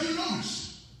shame. Have you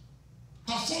noticed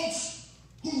how folks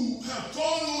who have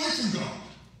fallen away from God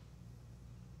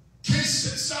can't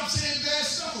stop saying bad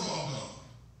stuff about God?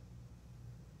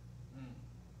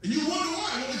 And you wonder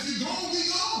why. Well, if you're gone, be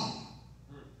gone.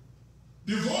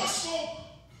 Divorced folk,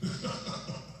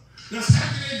 that's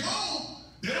happy they're gone.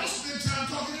 They don't spend time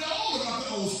talking at all about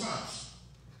the old spouse.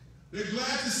 They're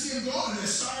glad to see him gone, and they're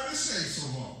sorry they stayed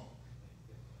so long.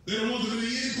 They don't want them to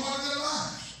be any part of their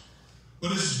lives.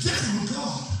 But it's different with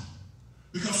God.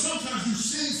 Because sometimes you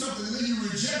sing something and then you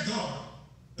reject God.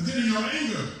 And then in your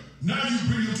anger, now you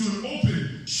bring him to an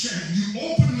open shame. You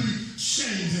openly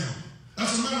shame him.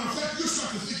 As a matter of fact, you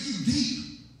start to think you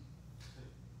deep.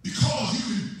 Because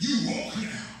you woke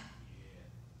now.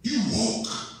 You woke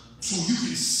so you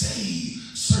can say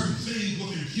certain things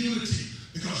with impunity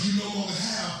because you no longer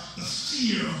have the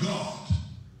fear of God.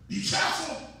 Be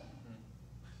careful.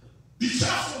 Be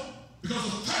careful, because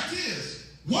the fact is,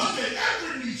 one day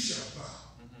every knee shall bow.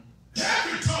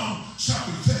 Every tongue shall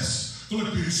confess,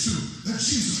 Philippians 2, that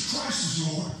Jesus Christ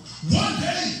is Lord. One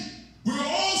day, we will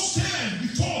all stand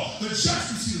before the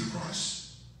judgment seat of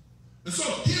Christ. And so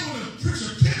here when the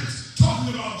preacher pivots,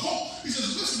 talking about hope, he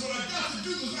says, listen, what I got to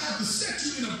do is I have to set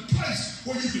you in a place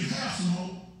where you can have some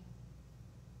hope.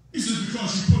 He says,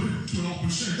 because you put it to an open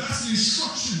shame. That's the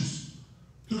instructions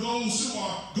to those who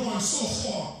are going so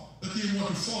far that they want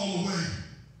to fall away.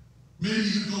 Maybe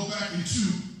even go back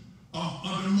into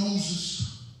under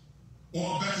Moses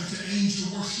or back into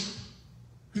angel worship.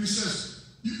 And he says,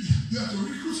 you have to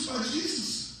re-crucify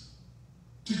Jesus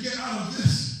to get out of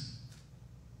this.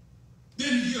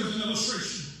 Then he gives an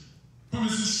illustration. From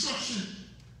his instruction,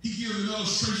 he gives an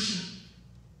illustration.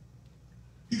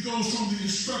 He goes from the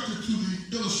instructor to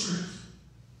the illustrator.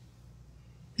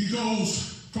 He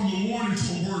goes from the warning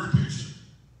to a word picture.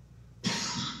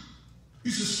 He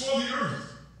says, for the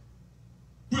earth,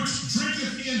 which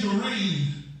drinketh in the rain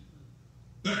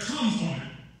that comes on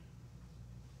it,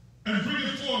 and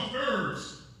bringeth forth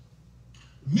herbs,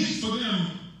 meat for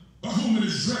them by whom it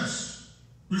is dressed,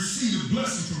 receiveth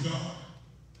blessing from God.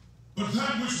 But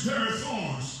that which beareth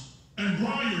thorns and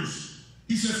briars,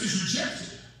 he says, is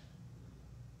rejected,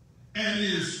 and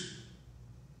is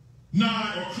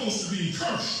nigh or close to being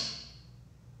cursed,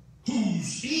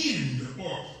 whose end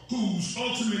or whose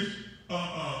ultimate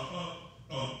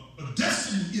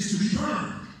destiny is to be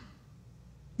burned.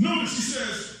 Notice he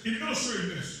says, in illustrating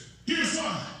this, here's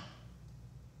why.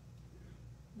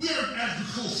 We're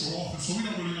agricultural often, so we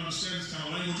don't really understand this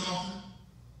kind of language often.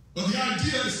 But the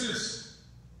idea is this,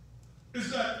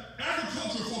 is that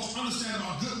agricultural folks understand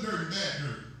about good dirt and bad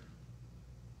dirt.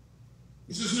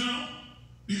 He says, now,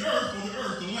 the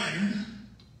earth, the land,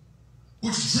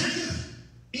 which drinketh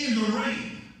in the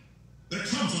rain that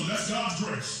comes on, that's God's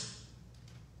grace.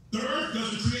 The earth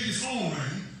doesn't create its own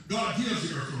rain. God gives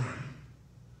the earth the rain.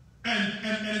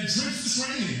 And it drinks this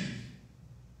rain in.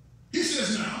 He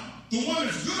says now, the one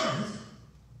that's good earth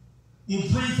will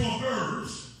bring forth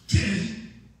herbs,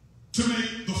 tending, to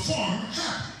make the farmer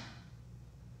happy.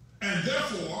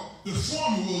 the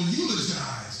farmer will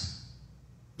eulogize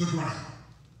the ground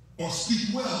or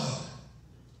speak well of it.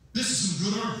 This is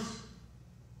some good earth.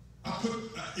 I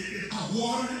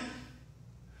watered it,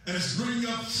 and it's bringing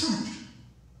up fruit.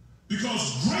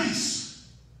 Because grace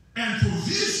and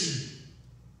provision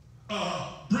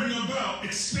bring about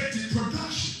expected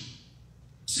production.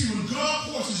 See, when God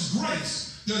pours his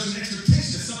grace, there's an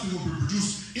expectation that something will be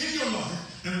produced in your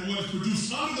life, and what is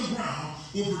produced under the ground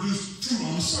will produce fruit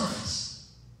on the surface.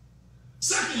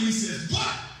 Secondly, he says,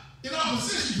 but in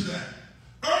opposition to that,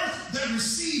 earth that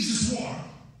receives its water,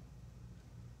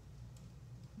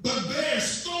 but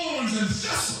bears thorns and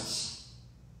thistles,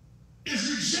 is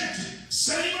rejected.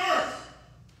 Same earth.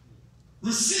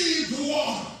 Receive the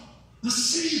water.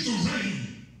 Receive the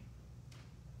rain.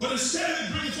 But instead of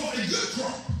it bringing forth a good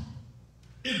crop,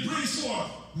 it brings forth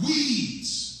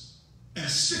weeds and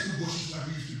sticker bushes like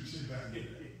we used to say back in the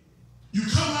day. You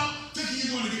come out thinking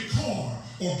you're going to get corn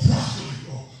or broccoli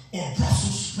or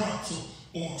Brussels sprouts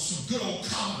or some good old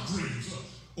collard greens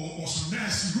or some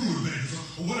nasty rutabagas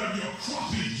or whatever your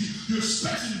crop is. You're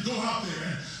expecting to go out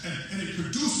there and it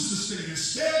produces this thing.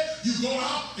 Instead, you go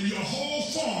out and your whole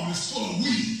farm is full of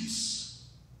weeds,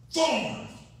 thorns,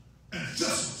 and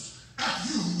thistles.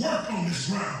 After you worked on this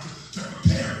ground to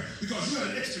prepare it, because you had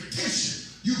an expectation.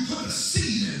 You put the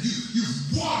seed in, you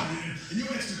watered it, and your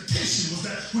expectation was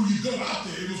that when you go out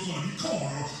there, it was going to be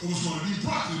corn or it was going to be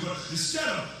broccoli. But instead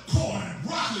of corn and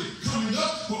broccoli coming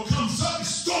up, what comes up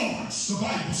is thorns, the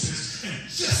Bible says, and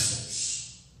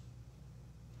thistles.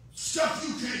 Stuff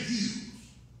you can't use.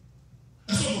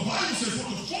 And so the Bible says what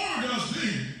the farmer does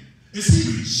then is he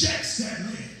rejects that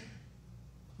land.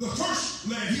 The first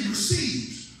land he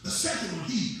receives, the second one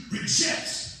he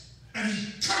rejects, and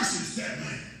he curses that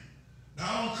land. Now,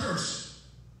 I don't curse,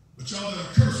 but y'all that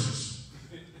are cursers,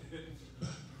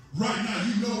 right now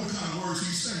you know what kind of words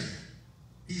he's saying.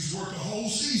 He's worked the whole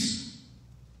season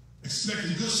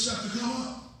expecting good stuff to come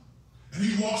up. And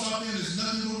he walks out there and there's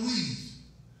nothing but weeds.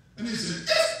 And he says,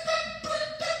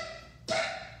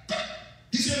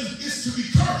 it's to be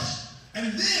cursed. And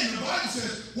then the Bible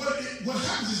says what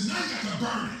happens is now you got to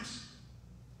burn it.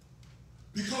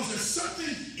 Because there's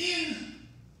something in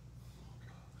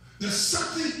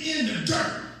the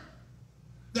dirt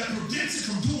that prevents it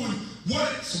from doing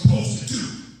what it's supposed to do.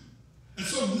 And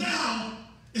so now,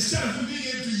 instead of him being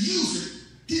able to use it,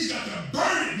 he's got to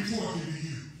burn it before it can be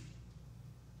used.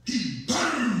 He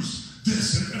burns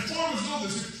this. And farmers know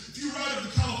this. If you ride up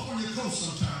the California coast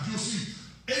sometimes, you'll see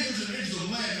acres and acres of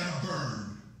land that are burned.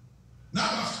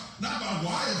 Not by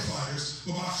wildfires,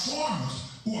 but by farmers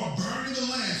who are burning the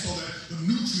land so that the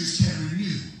nutrients can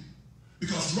renew.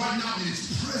 Because right now in its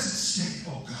present state,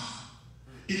 oh God,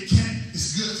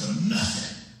 it's good for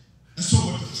nothing. And so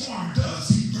what the farmer does,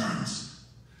 he burns it.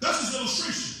 That's his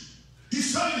illustration.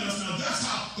 He's telling us now that's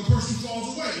how the person who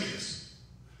falls away is.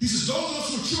 He says, those of us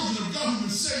who are children of God who've been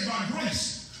saved by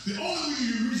grace, the only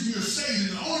reason you're saved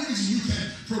and the only reason you can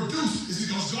produce is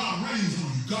because God rains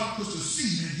on you. God puts the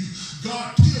seed in you.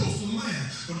 God tills the land.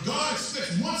 But God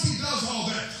expects, once he does all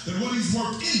that what he's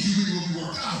worked in you, he will be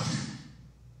worked out of you.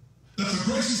 That the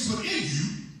grace he's put in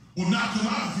you will not come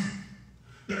out of you.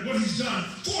 That what he's done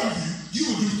for you,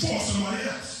 you will do for somebody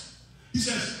else. He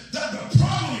says that the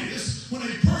problem is when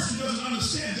a person doesn't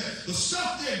understand that the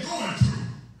stuff they're going through,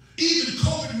 even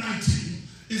COVID-19,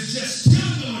 is just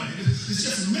tilling the land. It's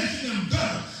just making them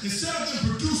better. Instead of them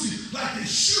producing like they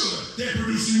should, they're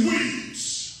producing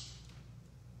weeds.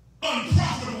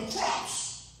 Unprofitable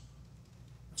crops.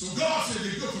 So God said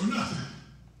they're good for nothing.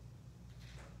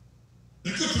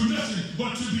 They're good for nothing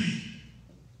but to be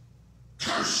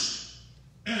cursed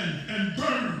and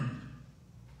burned.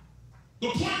 The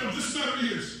point of this matter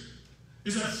is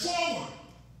that forward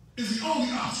is the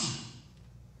only option.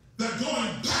 That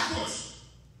going backwards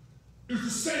is the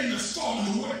same as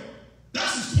falling away.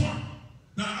 That's his point.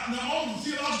 Now all the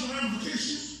theological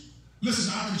ramifications,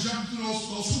 listen, I've been jumping through those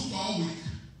hoops all week.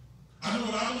 I know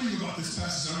what I believe about this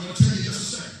passage. I'm going to tell you in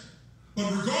just a second. But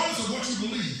regardless of what you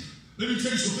believe, let me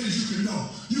tell you some things you can know.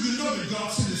 You can know that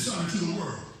God sent his son into the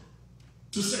world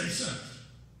to save sinners.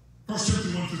 1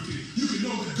 Timothy 1:15. You can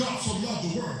know that God so loved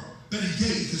the world that he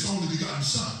gave his only begotten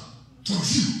son for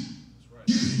you. Right.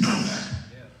 You can know that.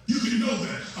 Yeah. You can know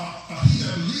that he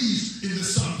that believes in the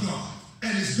Son of God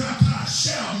and is baptized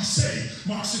shall be saved.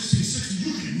 Mark 16:60.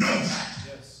 You can know that.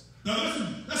 Yes. Now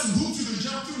that's some hoops you can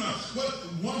jump through. Now,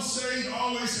 once saved,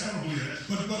 always saved. I don't believe that.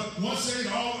 But once saved,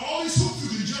 all these hoops you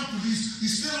can jump through,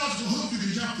 these theological hoops you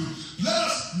can jump through. Let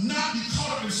us not be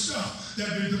caught up in stuff that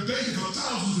have been debated for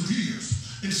thousands of years.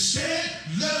 Instead,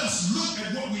 let us look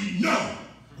at what we know.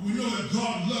 We know that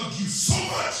God loved you so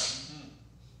much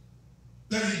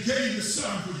that he gave his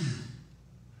son for you.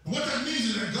 And what that means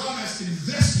is that God has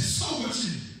invested so much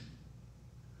in you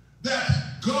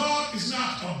that God is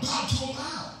not about to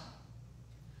allow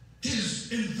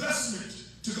his investment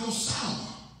to go sour.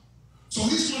 So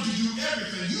he's going to do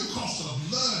everything. You cost the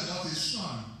blood of his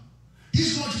son.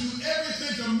 He's going to do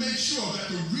everything to make sure that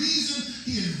the reason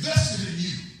he invested in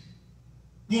you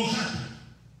will happen.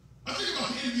 I think about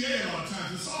the NBA a lot of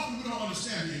times, and so often we don't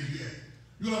understand the NBA.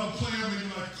 You'll have a player maybe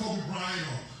like Kobe Bryant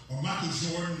or Michael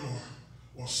Jordan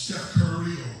or Steph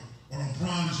Curry or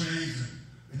LeBron James,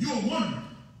 and you'll wonder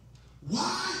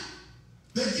why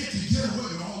they get away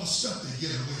with all the stuff they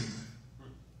get away with.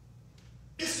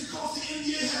 It's because the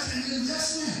NBA has an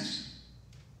investment.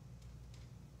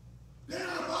 They're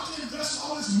not about to invest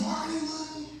all this marketing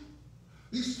money,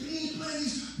 these teams playing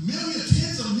these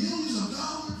tens of millions of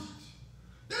dollars.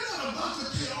 They're not about to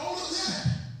pay all of that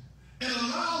and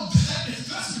allow that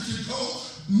investment to go.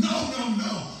 No.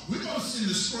 We're going to send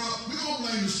the scrub. We're going to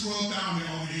blame the scrub down there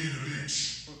on the end of the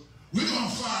bench. We're going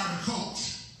to fire the coach.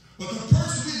 But the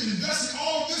person we've invested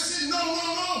all this in, no.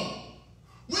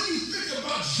 When you think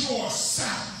about your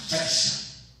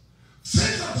salvation,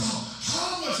 think about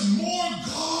how much more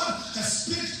God has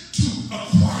spent to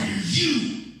acquire you.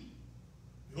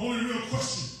 The only real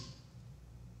question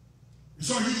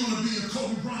is, are you going to be a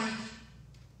Kobe Bryant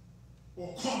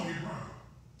or Kwame Brown?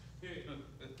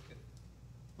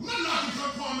 I'm not knocking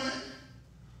Kwame.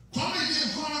 Kwame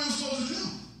did what Kwame was supposed to do.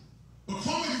 But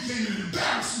Kwame became an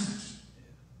embarrassment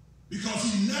because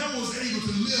he never was able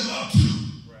to live up to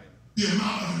the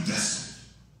amount of investment.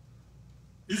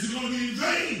 Is it going to be in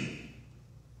vain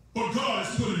what God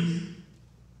has put in you?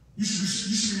 You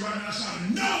should be right now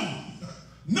shouting, no,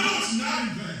 it's not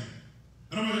in vain.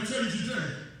 And I'm going to tell you today,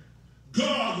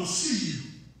 God will see you.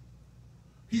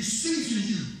 He sees in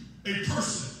you a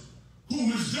person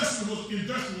whom his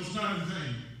investment was not in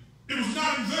vain. It was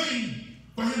not in vain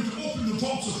for him to open the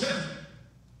vaults of heaven,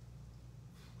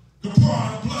 to pour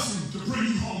out a blessing to bring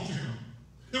you home to him.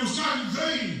 It was not in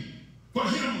vain for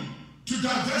him to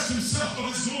divest himself of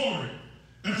his glory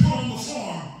and put on the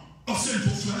form of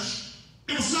sinful flesh.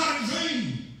 It was not in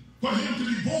vain for him to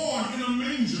be born in a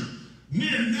manger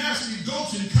near nasty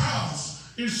goats and cows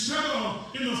instead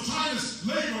of in the finest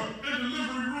labor and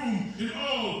delivery room in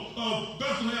all of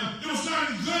Bethlehem. It was not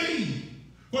in vain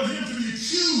for him to be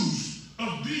accused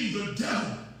of being the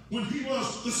devil when he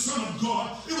was the Son of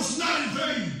God. It was not in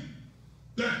vain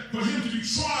that for him to be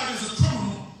tried as a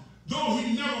criminal, though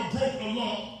he never broke a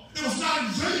law. It was not in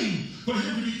vain for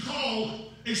him to be called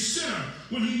a sinner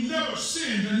when he never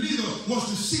sinned and neither was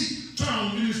deceit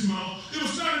found in his mouth. It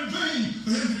was not in vain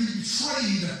for him to be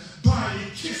betrayed by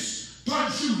a kiss by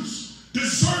Judas,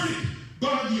 deserted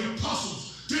by the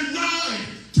apostles, denied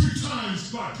 3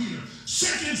 times by Peter,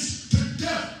 sentenced to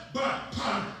death by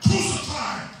Pilate,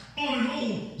 crucified on an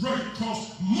old rugged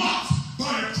cross, mocked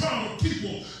by a crowd of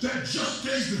people that just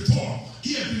days before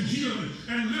he had been healing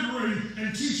and liberating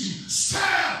and teaching,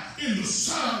 stabbed in the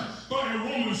side by a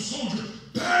Roman soldier,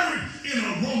 buried in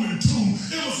a Roman tomb.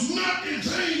 It was not in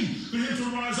vain for him to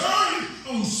rise early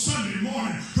on Sunday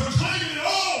morning, proclaiming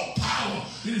all power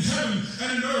in heaven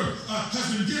and in earth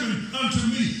has been given unto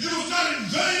me. It was not in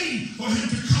vain for him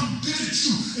to come visit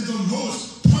you in the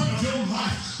lowest point of your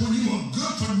life when you were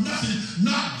good for nothing,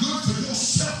 not good for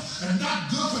yourself, and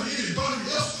not good for anybody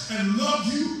else, and love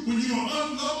you when you were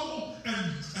unlovable,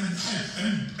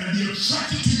 and be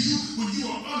attracted to you when you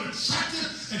are unattractive,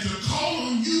 and to call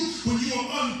on you when you are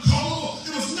uncallable.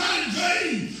 It was not in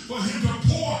vain for him to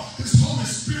pour his Holy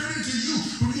Spirit into you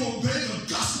when you obey the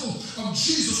gospel of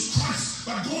Jesus Christ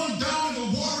by going down in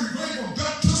the watery grave of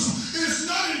baptism. It is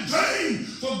not in vain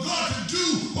for God to do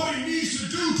what he needs to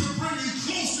do to bring you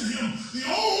close to him. The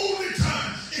only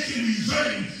time it can be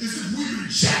vain is if we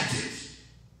reject it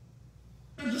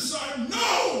and decide,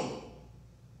 no,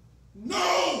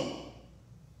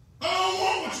 I don't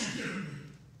want what you're giving me.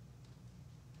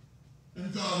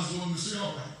 And God is willing to say,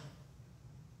 all right,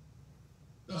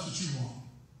 that's what you want.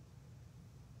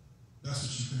 That's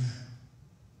what you can have.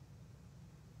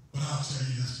 But I'll tell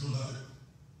you this, beloved,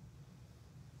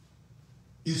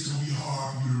 it's going to be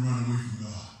hard for you to run away from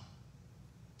God.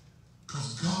 Because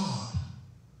God,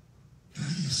 can I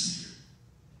give you a secret?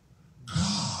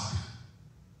 God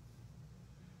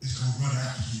is going to run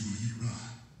after you when you run.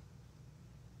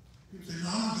 People say,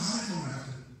 no, God ain't going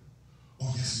after me.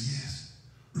 Oh, yes, he is.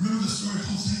 Remember the story of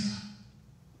Hosea?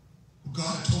 Well,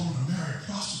 God had told him to marry a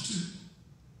prostitute.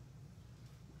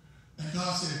 And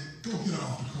God said, go get her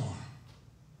off the corner.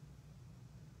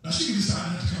 Now, she can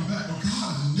decide not to come back, but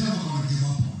God is never going to give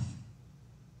up on you.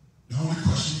 The only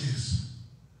question is,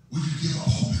 will you give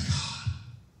up hope in God?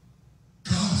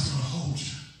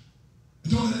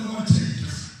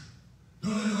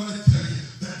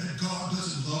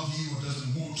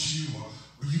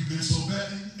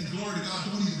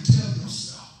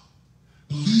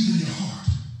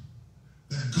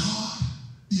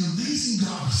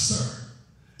 serve.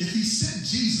 If he sent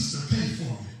Jesus to pay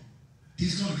for me,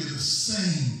 he's going to give the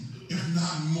same, if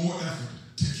not more effort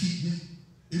to keep me.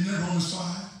 Isn't that Romans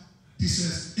 5? He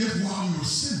says, if while we were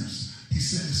sinners, he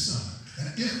sent his son.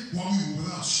 And if while we were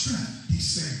without strength, he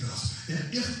saved us.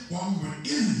 And if while we were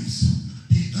enemies,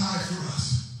 he died for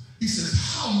us. He says,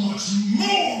 how much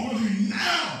more will he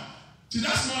now? See,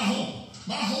 that's my hope.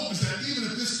 My hope is that even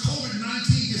if this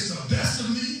COVID-19 gets the best of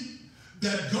me,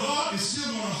 that God is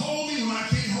still going to hold me when I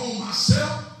can't hold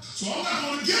myself. So I'm not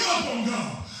going to give up on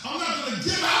God. I'm not going to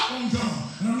give out on God.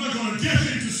 And I'm not going to give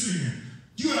in to sin.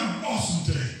 You have an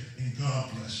awesome day, and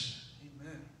God bless you.